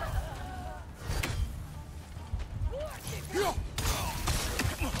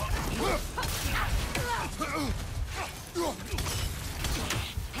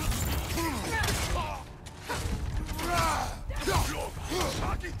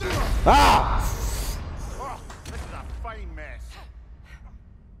 Ah! Oh, this is a fine mess.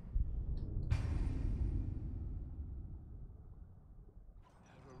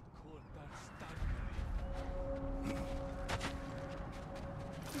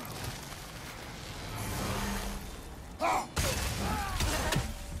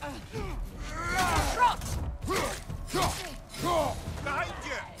 Behind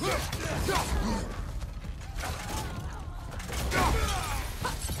you!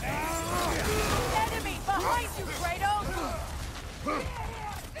 Enemy behind you, Kratos!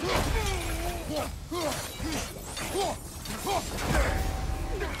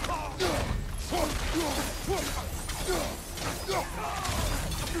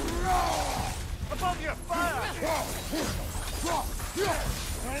 Above you, fire!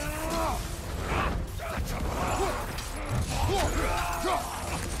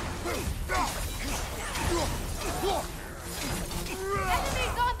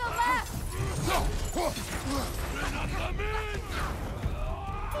 Enemies on the left!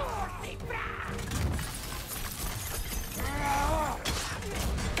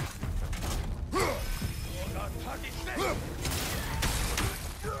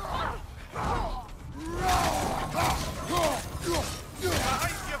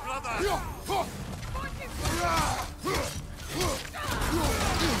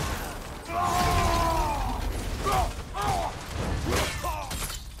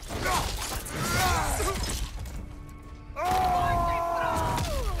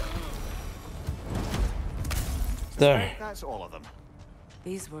 There. That's all of them.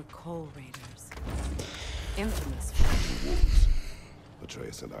 These were coal raiders. Infamous. Wolves.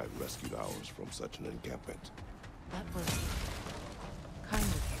 Atreus and I rescued ours from such an encampment. That was kind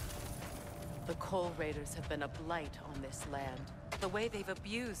of you. The coal raiders have been a blight on this land. The way they've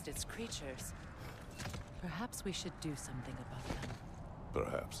abused its creatures. Perhaps we should do something about them.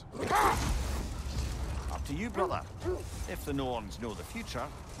 Perhaps. Up to you, brother. If the Norns know the future,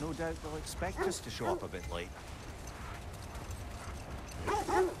 no doubt they'll expect us to show up a bit late.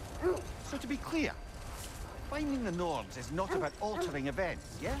 So to be clear, finding the Norns is not about altering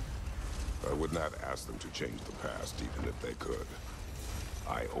events, yeah? I would not ask them to change the past, even if they could.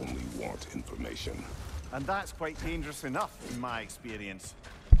 I only want information. And that's quite dangerous enough, in my experience.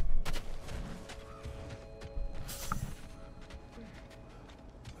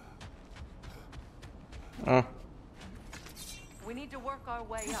 We need to work our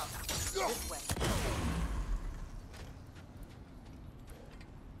way up. This way.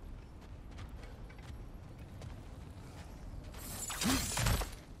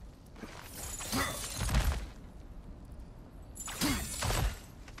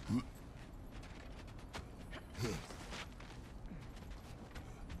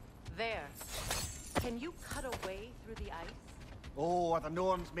 There. Can you cut a way through the ice? Oh, are the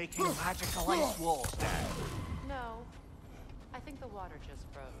Norns making magical ice walls now? No. I think the water just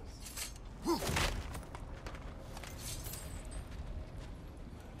froze.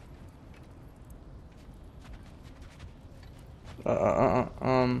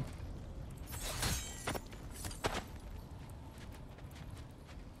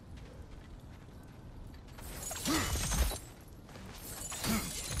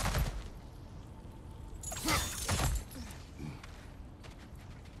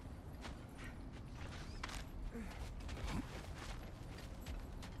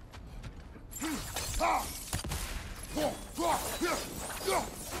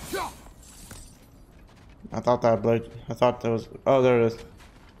 I thought that blade. I thought there was. Oh, there it is.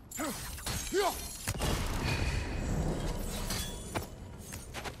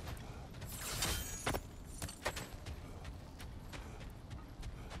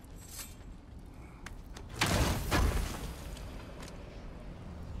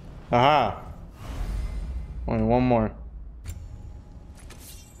 Aha! Only one more.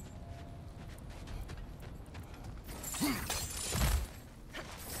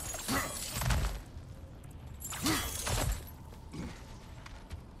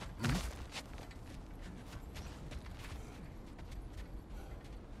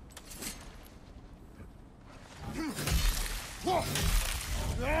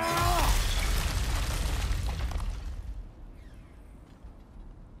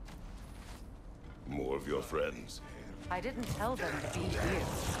 More of your friends. I didn't tell them to be here.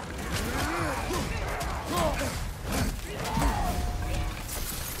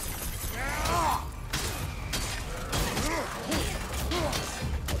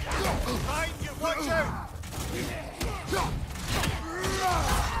 Behind you, watch out!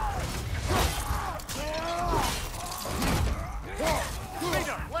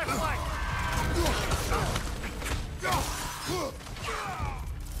 Leader, left flank!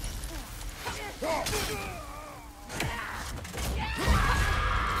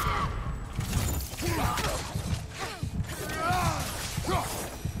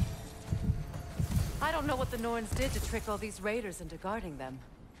 I don't know what the Norns did to trick all these raiders into guarding them.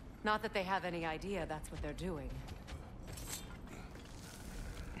 Not that they have any idea that's what they're doing.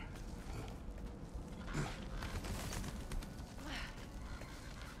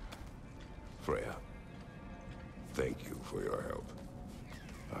 Freya, thank you for your help.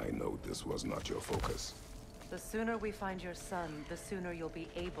 I know this was not your focus. The sooner we find your son, the sooner you'll be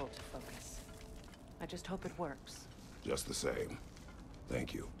able to focus. I just hope it works. Just the same.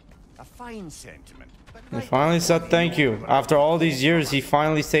 Thank you. A fine sentiment. He finally said thank you. After all these years, he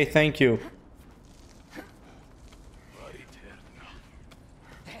finally say thank you.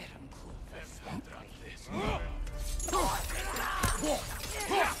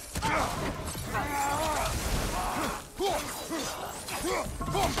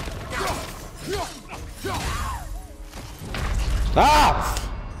 Ah!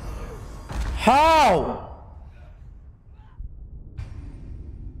 How?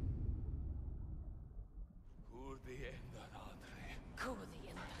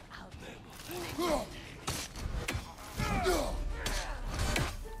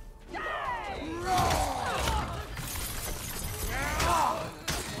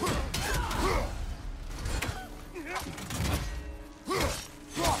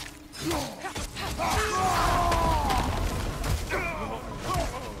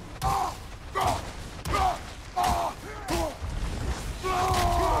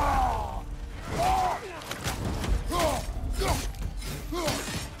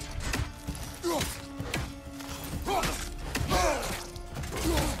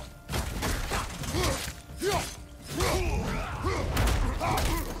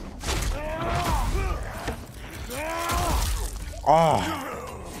 Oh.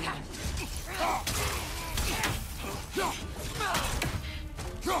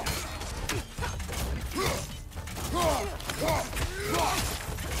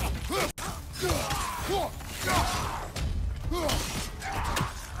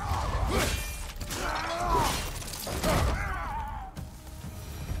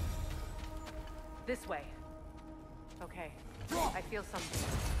 This way. Okay. I feel something.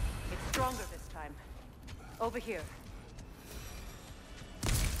 It's stronger this time. Over here.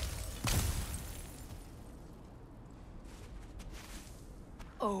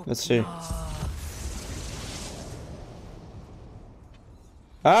 Oh. Let's see.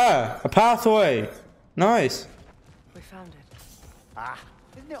 Ah, a pathway. Nice. We found it. Ah,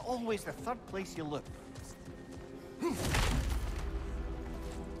 isn't it always the third place you look?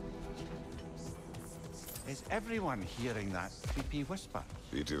 Is everyone hearing that creepy whisper?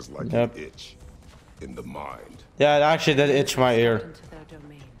 It is like Yep. an itch in the mind. Yeah, it actually did itch my ear. Into their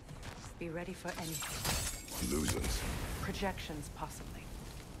domain. Be ready for anything. Illusions. Projections, possibly.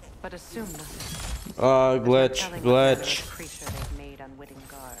 But assume nothing. Glitch, Telling glitch. what creature they've made unwitting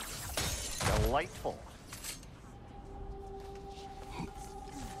guards. Delightful.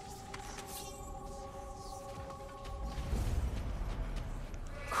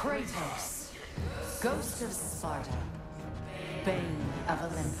 Kratos, Ghost of Sparta, Bane of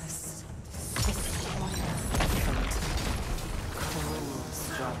Olympus, Destroyer of Fate, Cruel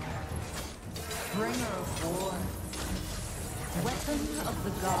Striker, Bringer of War, Weapon of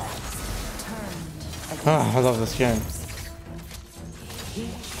the Gods, turned against Ah, I love this game. He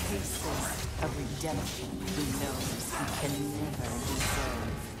chases a redemption he knows he can never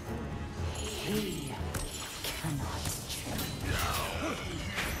deserve. He cannot change.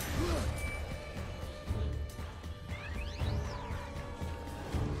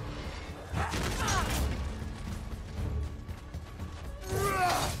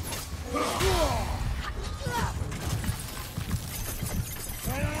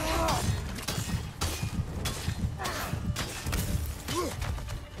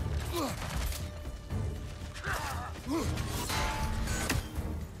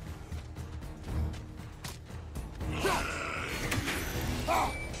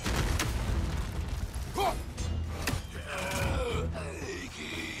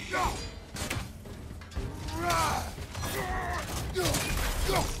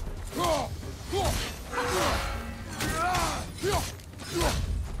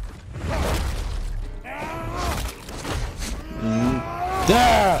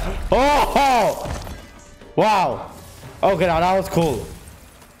 There! Oh! Wow. Okay, now that was cool.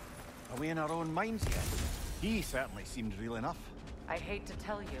 Are we in our own minds yet? He certainly seemed real enough. I hate to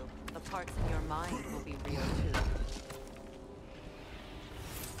tell you, the parts in your mind will be real too.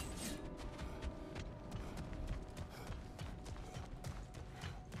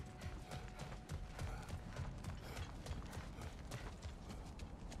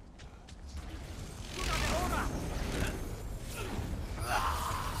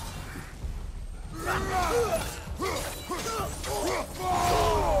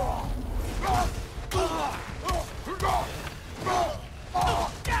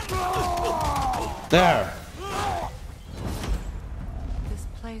 There. This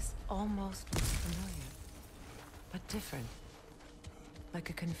place almost looks familiar, but different. Like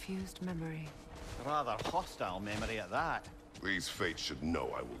a confused memory. Rather hostile memory at that. These fates should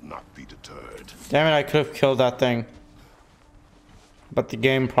know I will not be deterred. Damn it, I could have killed that thing. But the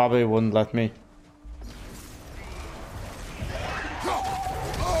game probably wouldn't let me.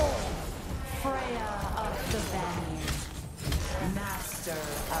 Freya of the Vanir, Master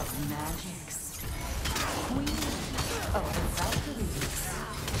of Magics, Queen of the Valkyries,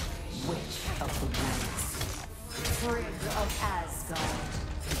 Witch of the Woods, Frigg of Asgard,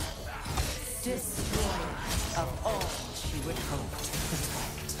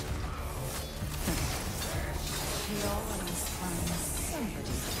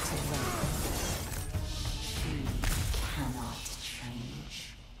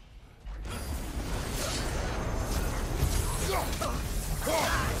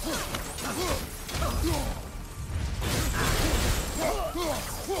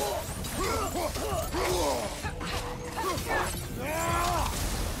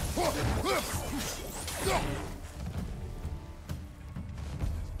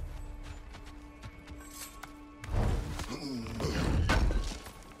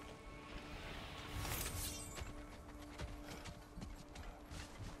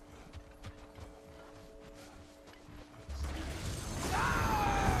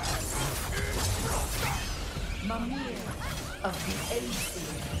 Mimir of the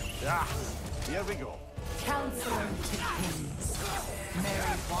Aesir. Ah, here we go. Counselor to kings.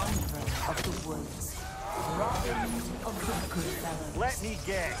 Merry wanderer of the woods. Robin of the good fellows. Let me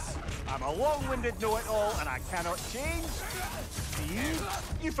guess. I'm a long-winded know-it-all and I cannot change? See?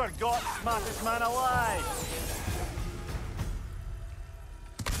 You forgot smartest man alive.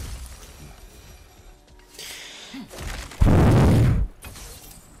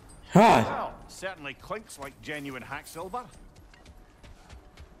 Well, certainly clinks like genuine hack silver.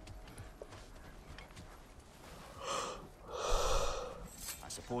 I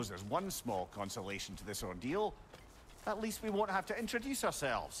suppose there's one small consolation to this ordeal. At least we won't have to introduce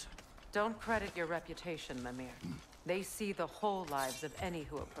ourselves. Don't credit your reputation, Mimir. They see the whole lives of any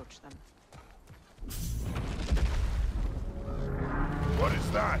who approach them. What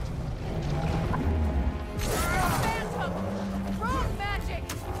is that? Phantom! Rune magic!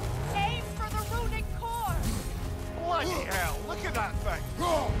 Aim for the runic core! Bloody hell, look at that thing!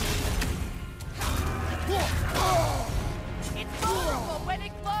 It's vulnerable when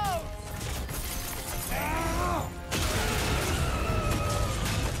it glows!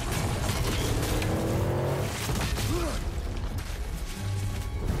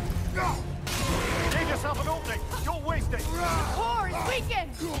 Give yourself an opening! Don't waste it! The core is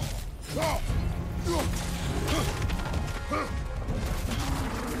weakened! Now!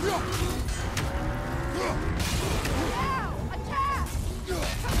 Attack!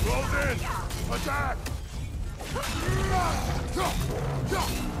 Close in! Attack!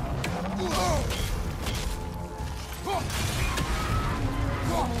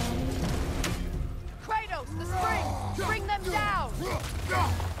 Kratos, the spring! Bring them down!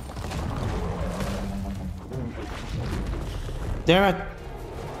 Damn it.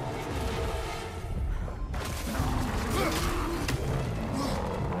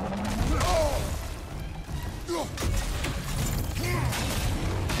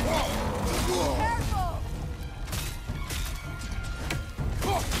 Careful!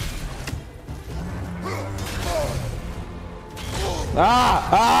 Ah!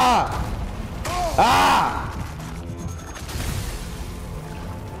 Ah! Ah!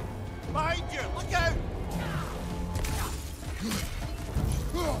 Behind you! Look out!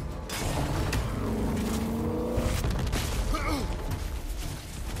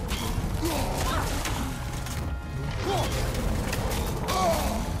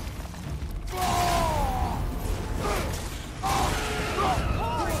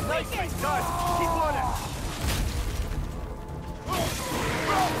 Nicely done! Keep on it!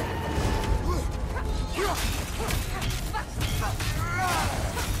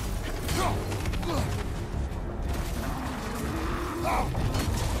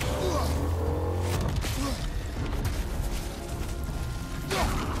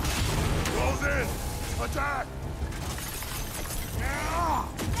 Close in! Attack! Now!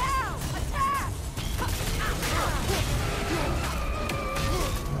 Attack!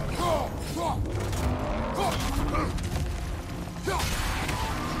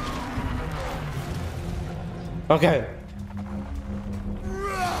 Okay.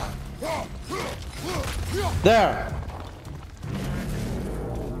 There.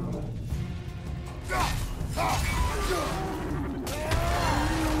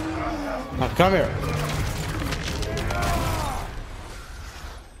 Now come here.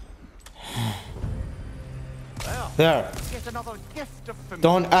 There. Get another gift of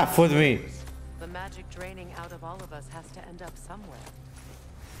Don't F with me. The magic draining out of all of us has to end up somewhere.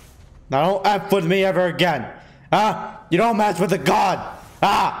 Now don't F with me ever again. Huh? You don't mess with the god.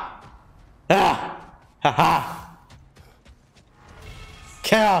 Ah! Ah! Ha ha!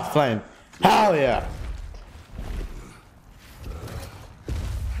 Chaos Flame. Hell yeah.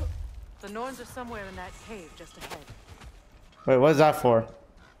 The Norns are somewhere in that cave just ahead. Wait, what is that for?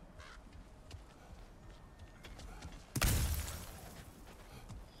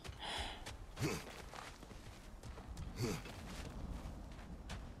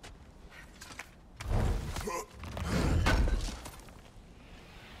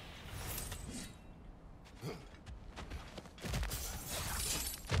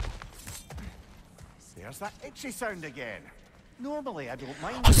 There's that itchy sound again. Normally I don't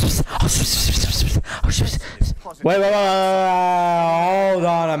mind. Wait, hold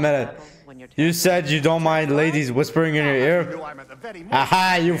on a minute. When you're You said you don't mind ladies whispering in your ear.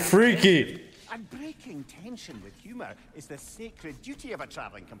 Aha, you freaky. And breaking tension with humor is the sacred duty of a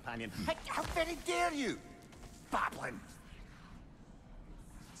traveling companion. How very dare you? Babbling.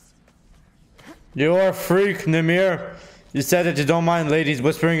 You're a freak, Nimir. You said that you don't mind ladies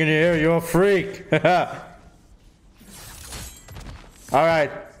whispering in your ear. You're a freak.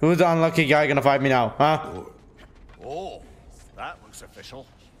 Alright, who's the unlucky guy gonna fight me now, huh? Oh, that looks official.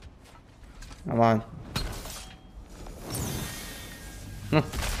 Come on.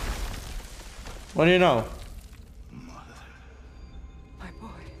 What do you know? My boy.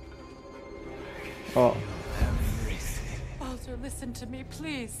 Oh. Baldur, listen to me,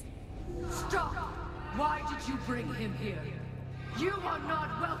 please. Stop! Why did you bring him here? You are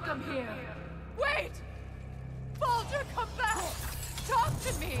not welcome here! Wait! Baldur, come back! Talk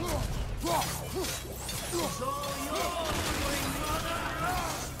to me!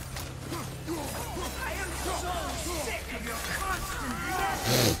 I am so sick of your constant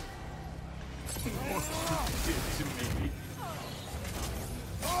mess!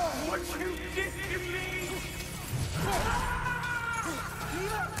 What you did to me!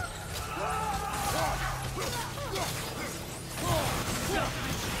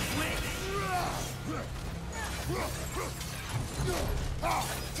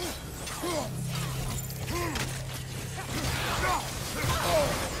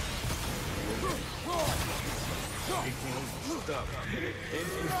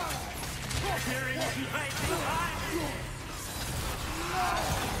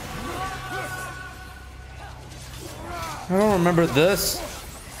 I don't remember this.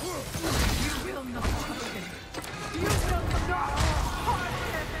 You will not hurt him. You will not harm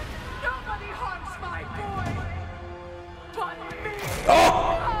him. Nobody harms my boy. But me.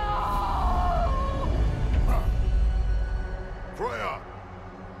 Oh! Freya!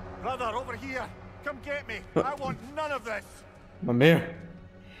 Brother, over here! Come get me! I want none of this! Mimir.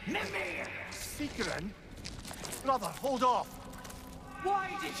 Mimir! Seekerin? Brother, hold off!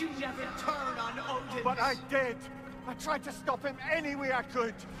 Why did you never turn on Odin? But I did! I tried to stop him any way I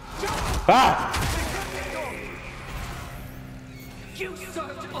could! Ah! You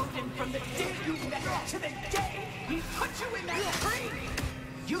served Odin from the day you met to the day he put you in that tree!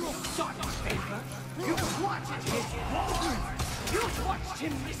 You sought his favor. You wanted his war. You watched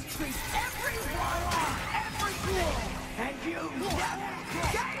him mistreat everyone and everything. And you never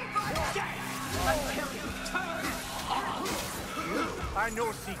gave a damn until you turned on you. I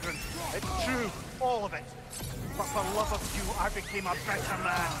know, Seekerin. It's true. All of it. But for love of you, I became a better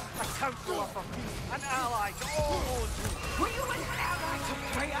man. A counselor for peace. An ally to all those who... Were you an ally to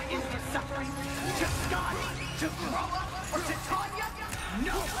Freya in his suffering? To Skadi? To Groa? Or to Tanya?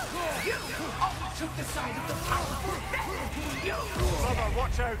 No! You always took the side of the powerful. You! Brother,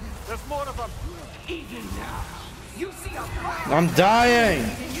 watch out! There's more of them! Even now, you see a fire. I'm dying!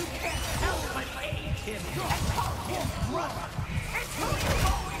 And you can't help but aid him and call him brother. It's who you've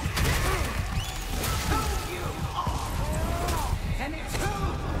always been. It's who you are. And it's who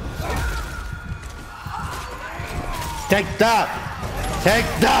Take that! Take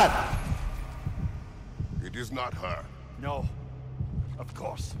that! It is not her. No. Of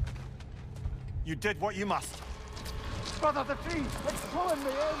course. You did what you must. Brother, the tree! It's pulling me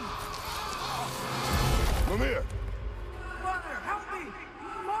in! Mimir! Brother, help me!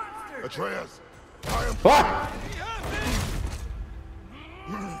 Monster! Atreus! I am... What?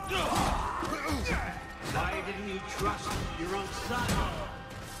 Why didn't you trust your own son?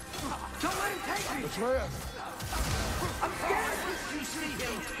 Don't let him take me! Atreus! I'm scared! You see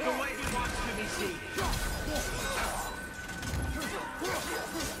him the way he wants to be seen.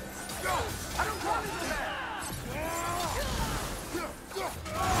 I don't want him there!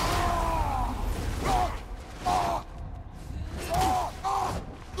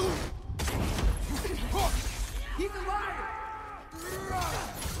 He's a liar!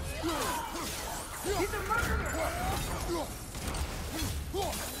 He's a murderer!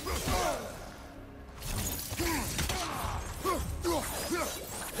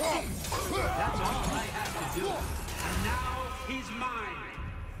 That's all I have to do. And now he's mine.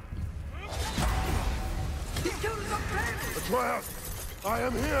 He killed his own family! Atreus! I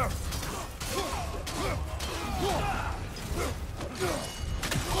am here!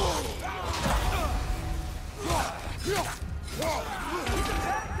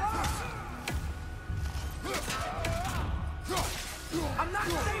 I'm not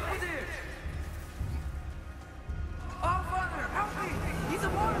safe with this! Oh, Father, help me! He's a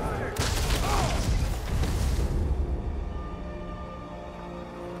monster!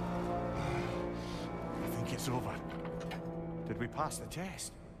 I think it's over. Did we pass the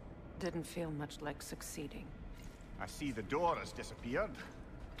test? Didn't feel much like succeeding. I see the door has disappeared.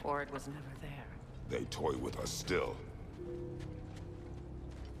 Or it was never there. They toy with us still.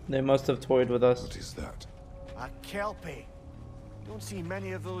 They must have toyed with us. What is that? A kelpie. Don't see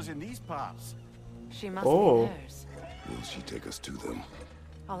many of those in these parts. She must be theirs. Will she take us to them?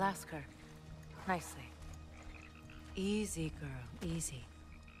 I'll ask her. Nicely. Easy, girl. Easy.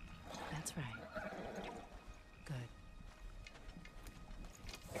 That's right. Good.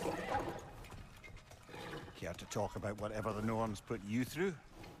 Care to talk about whatever the Norns put you through?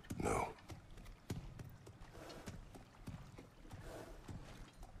 No.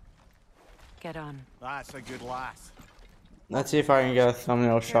 Get on. That's a good lass. Let's see if I can get a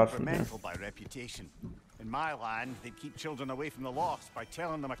thumbnail shot from here. Temperamental by reputation. In my land, they'd keep children away from the lost by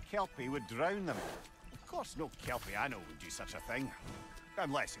telling them a kelpie would drown them. Of course, no kelpie I know would do such a thing.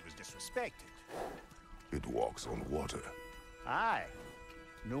 Unless it was disrespected. It walks on water. Aye.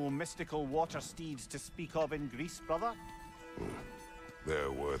 No mystical water steeds to speak of in Greece, brother?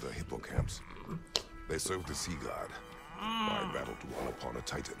 There were the hippocamps. They served the sea god. I battled one upon a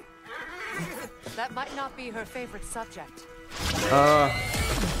titan. That might not be her favorite subject. Oh,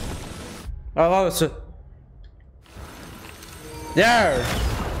 it's there.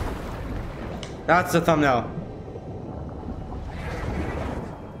 That's the thumbnail.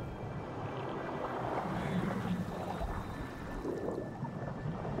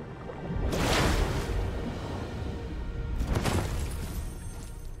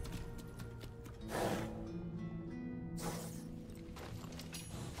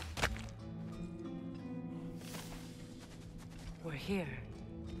 We're here.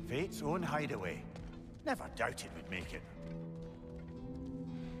 Fate's own hideaway. Never doubted we'd make it.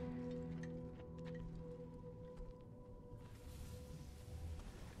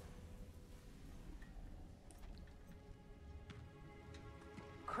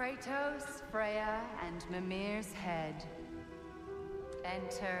 Kratos, Freya, and Mimir's head.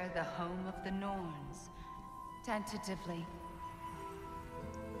 Enter the home of the Norns. Tentatively.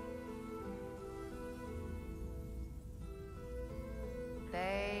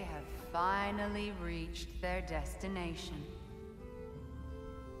 They have finally reached their destination.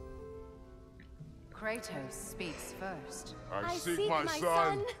 Kratos speaks first. I seek my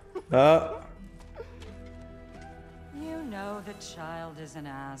son. You know the child is in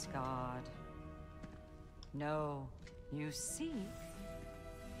Asgard. No, you seek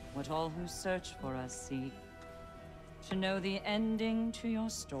what all who search for us seek. To know the ending to your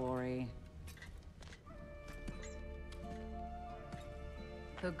story.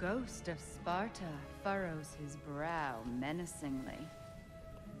 The ghost of Sparta furrows his brow menacingly.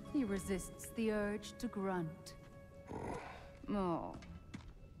 He resists the urge to grunt. Oh,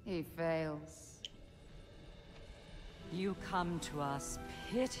 he fails. You come to us,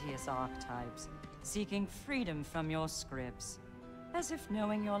 piteous archetypes, seeking freedom from your scripts, as if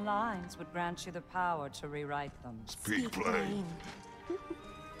knowing your lines would grant you the power to rewrite them. Speak plain.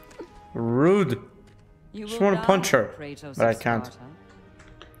 Rude. You Just will want to punch her, die, Kratos but I of can't. Sparta.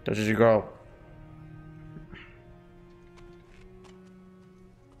 Does she go?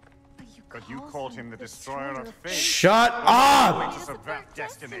 But you called him the destroyer of fate. Shut up! To subvert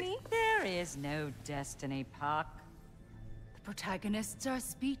destiny. There is no destiny, Puck. The protagonists are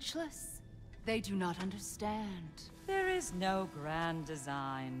speechless. They do not understand. There is no grand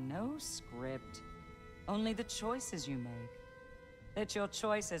design, no script. Only the choices you make. That your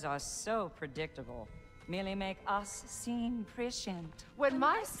choices are so predictable. Merely make us seem prescient. When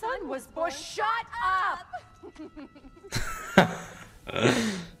my son was born, shut up!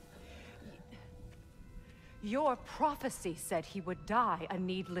 Your prophecy said he would die a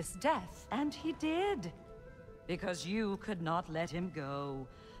needless death. And he did. Because you could not let him go.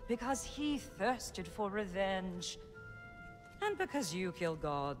 Because he thirsted for revenge. And because you kill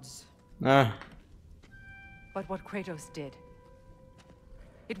gods. But what Kratos did,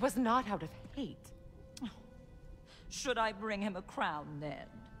 it was not out of hate. Should I bring him a crown then?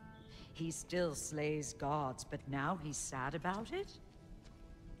 He still slays gods, but now he's sad about it?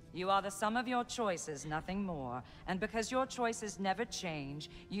 You are the sum of your choices, nothing more. And because your choices never change,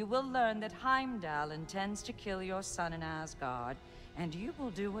 you will learn that Heimdall intends to kill your son in Asgard, and you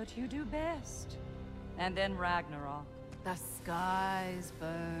will do what you do best. And then Ragnarok. The skies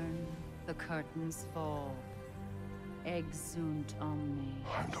burn, the curtains fall. Exunt omnes.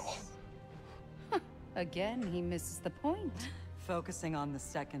 Heimdall. Again, he misses the point. Focusing on the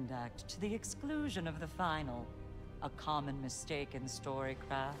second act to the exclusion of the final. A common mistake in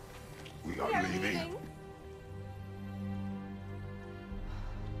storycraft. We are leaving.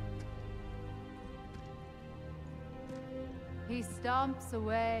 He stomps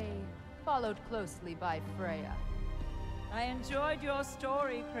away, followed closely by Freya. I enjoyed your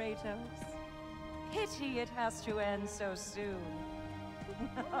story, Kratos. Pity it has to end so soon.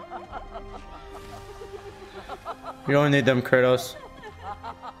 You don't need them, Kratos.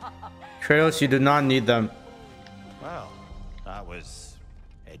 Kratos, you do not need them. Well, that was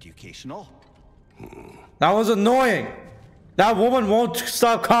educational. That was annoying. That woman won't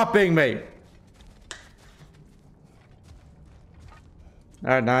stop copying me.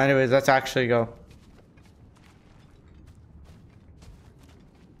 Alright, now anyways, let's actually go.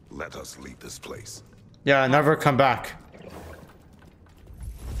 Let us leave this place. Yeah, never come back.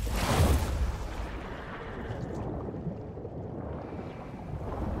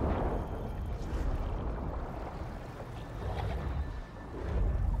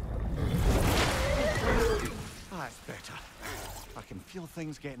 That's better. I can feel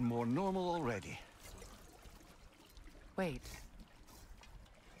things getting more normal already. Wait.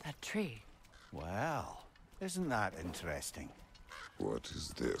 That tree. Well, isn't that interesting? What is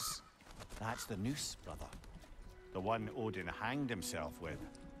this? That's the noose, brother. The one Odin hanged himself with.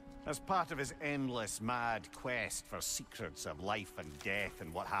 As part of his endless, mad quest for secrets of life and death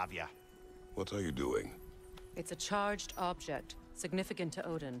and what have you. What are you doing? It's a charged object, significant to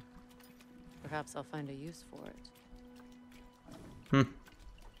Odin. Perhaps I'll find a use for it.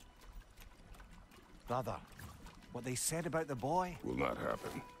 Brother, what they said about the boy will not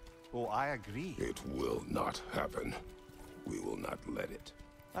happen. Oh, I agree. It will not happen. We will not let it.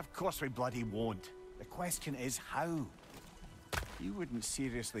 Of course we bloody won't. The question is how. You wouldn't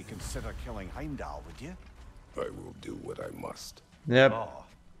seriously consider killing Heimdall, would you? I will do what I must. Yep. Oh,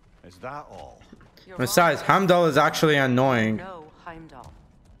 is that all? Besides, Heimdall is actually annoying. No, Heimdall.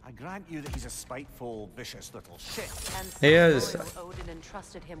 I grant you that he's a spiteful, vicious little shit. And He is. Odin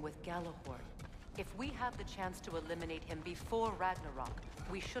entrusted him with Galahorn. If we have the chance to eliminate him before Ragnarok,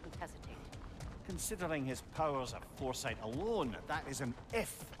 we shouldn't hesitate. Considering his powers of foresight alone, that is an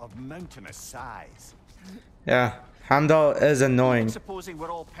if of mountainous size. Yeah, Heimdall is annoying. Supposing we're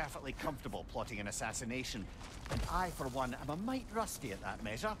all perfectly comfortable plotting an assassination, and I, for one, am a mite rusty at that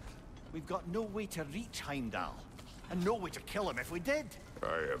measure. We've got no way to reach Heimdall, and no way to kill him if we did.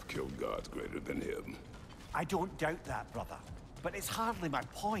 I have killed gods greater than him. I don't doubt that, brother, but it's hardly my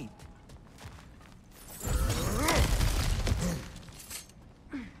point.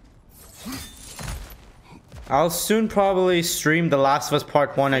 I'll soon probably stream The Last of Us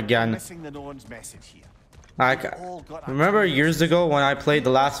Part 1 again. Missing the Norn's message here. Like, remember years ago when I played The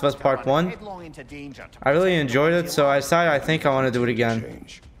Last of Us Part 1? I really enjoyed it, so I decided I think I want to do it again.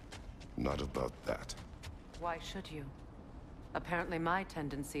 Not about that. Why should you? Apparently my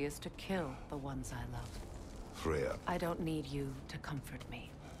tendency is to kill the ones I love. Freya. I don't need you to comfort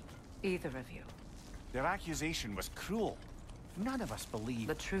me. Either of you. Their accusation was cruel. None of us believe.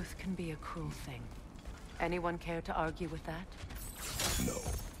 The truth can be a cruel thing. Anyone care to argue with that? No.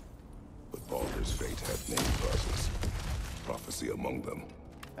 But Baldur's fate had many causes. Prophecy among them.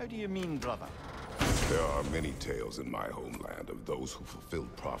 How do you mean, brother? There are many tales in my homeland of those who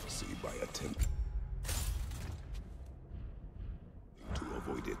fulfilled prophecy by attempting to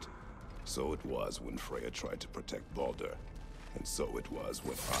avoid it. So it was when Freya tried to protect Baldur. And so it was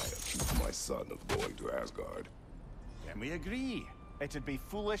when I accused my son of going to Asgard. Can we agree? It'd be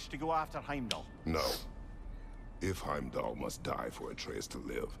foolish to go after Heimdall. No. If Heimdall must die for Atreus to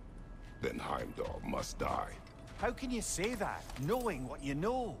live, then Heimdall must die. How can you say that, knowing what you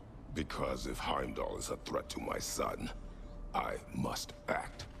know? Because if Heimdall is a threat to my son, I must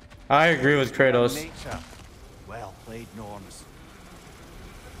act. I agree with Kratos. Nature. Well played, Norns.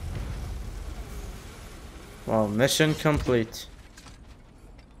 Well, mission complete.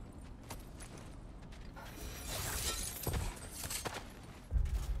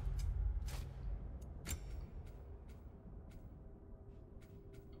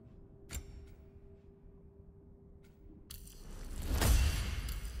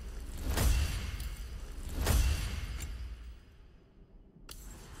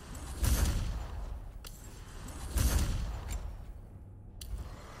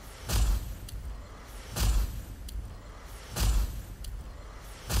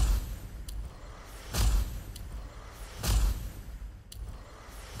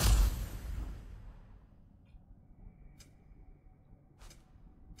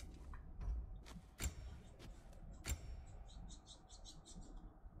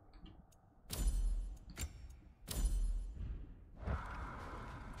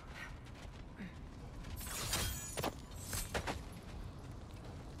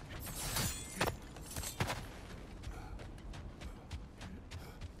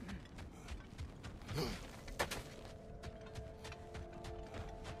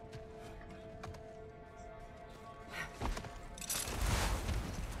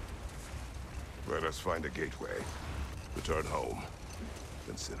 Let us find a gateway. Return home.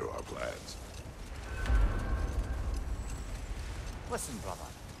 Consider our plans. Listen, brother.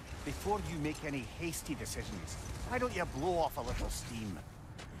 Before you make any hasty decisions, why don't you blow off a little steam?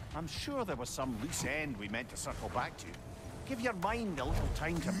 I'm sure there was some loose end we meant to circle back to. Give your mind a little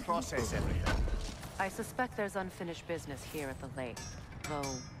time to process everything. I suspect there's unfinished business here at the lake,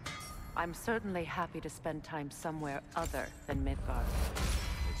 though I'm certainly happy to spend time somewhere other than Midgard.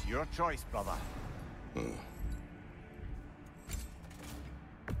 It's your choice, brother.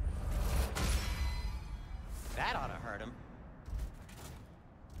 That ought to hurt him.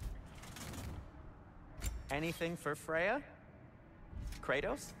 Anything for Freya?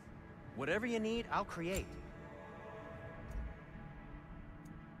 Kratos? Whatever you need, I'll create.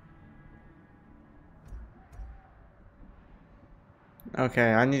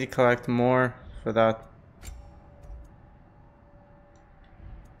 Okay, I need to collect more for that.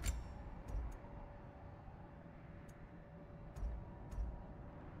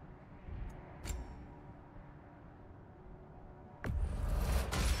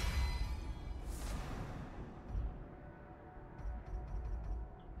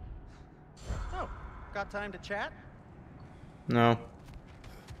 Oh, got time to chat? No.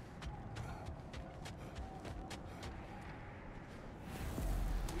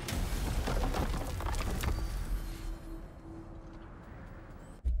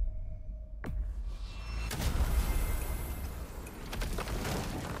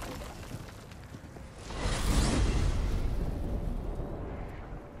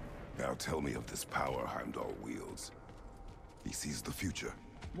 Now tell me of this power Heimdall wields. He sees the future.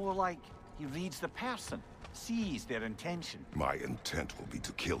 More like he reads the person, sees their intention. My intent will be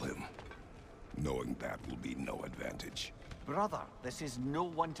to kill him. Knowing that will be no advantage. Brother, this is no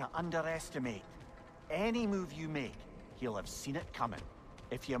one to underestimate. Any move you make, he'll have seen it coming.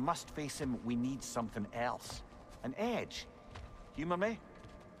 If you must face him, we need something else. An edge. Humor me?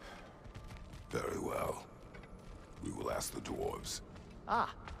 Very well. We will ask the dwarves.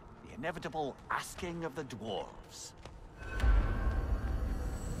 Ah, the inevitable asking of the dwarves.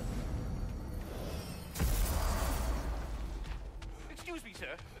 Excuse me,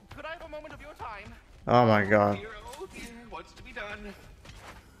 sir. Could I have a moment of your time? Oh my god. Oh dear, what's to be done?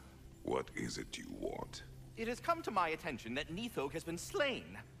 What is it you want? It has come to my attention that Nithog has been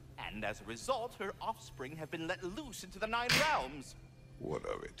slain, and as a result, her offspring have been let loose into the Nine Realms. What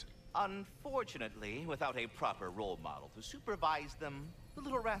of it? Unfortunately, without a proper role model to supervise them, the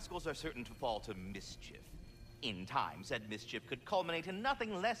little rascals are certain to fall to mischief. In time, said mischief could culminate in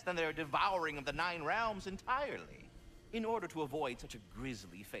nothing less than their devouring of the Nine Realms entirely. In order to avoid such a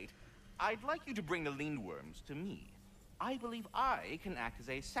grisly fate, I'd like you to bring the Lindworms to me. I believe I can act as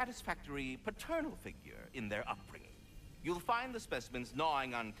a satisfactory paternal figure in their upbringing. You'll find the specimens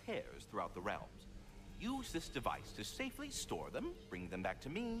gnawing on tears throughout the realms. Use this device to safely store them, bring them back to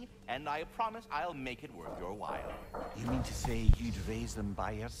me, and I promise I'll make it worth your while. You mean to say you'd raise them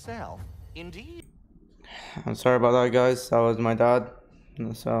by yourself? Indeed. I'm sorry about that, guys. That was my dad.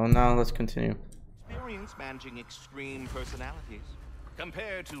 So now let's continue. Experience managing extreme personalities.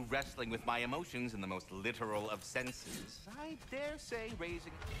 Compared to wrestling with my emotions in the most literal of senses, I dare say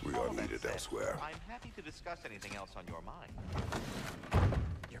raising... We are needed elsewhere. I'm happy to discuss anything else on your mind.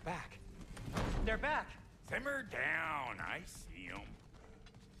 You're back. They're back. Simmer down. I see them.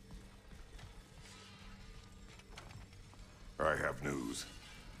 I have news.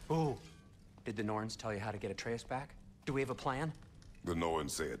 Oh. Did the Norns tell you how to get Atreus back? Do we have a plan? The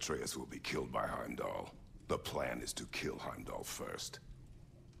Norns say Atreus will be killed by Heimdall. The plan is to kill Heimdall first.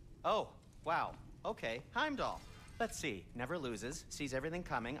 Oh, wow. Okay, Heimdall. Let's see. Never loses, sees everything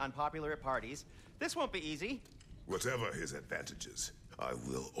coming, unpopular at parties. This won't be easy. Whatever his advantages, I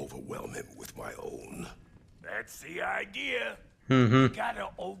will overwhelm him with my own. That's the idea. Mm-hmm. You gotta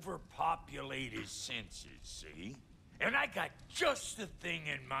overpopulate his senses, see? And I got just the thing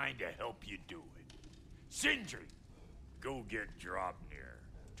in mind to help you do it. Sindri, go get Draupnir.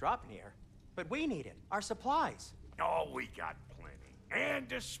 Draupnir? But we need it. Our supplies. Oh, we got plenty. And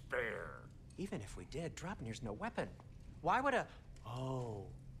to spare. Even if we did, Draupnir's no weapon. Why would a... Oh.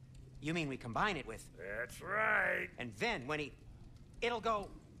 You mean we combine it with... That's right. And then when he... It'll go...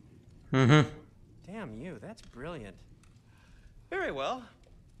 Mm-hmm. Damn you, that's brilliant. Very well.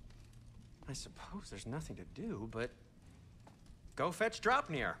 I suppose there's nothing to do, but... Go fetch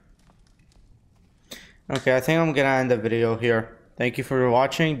Draupnir. Okay, I think I'm gonna end the video here. Thank you for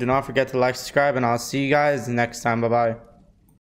watching. Do not forget to like, subscribe, and I'll see you guys next time. Bye-bye.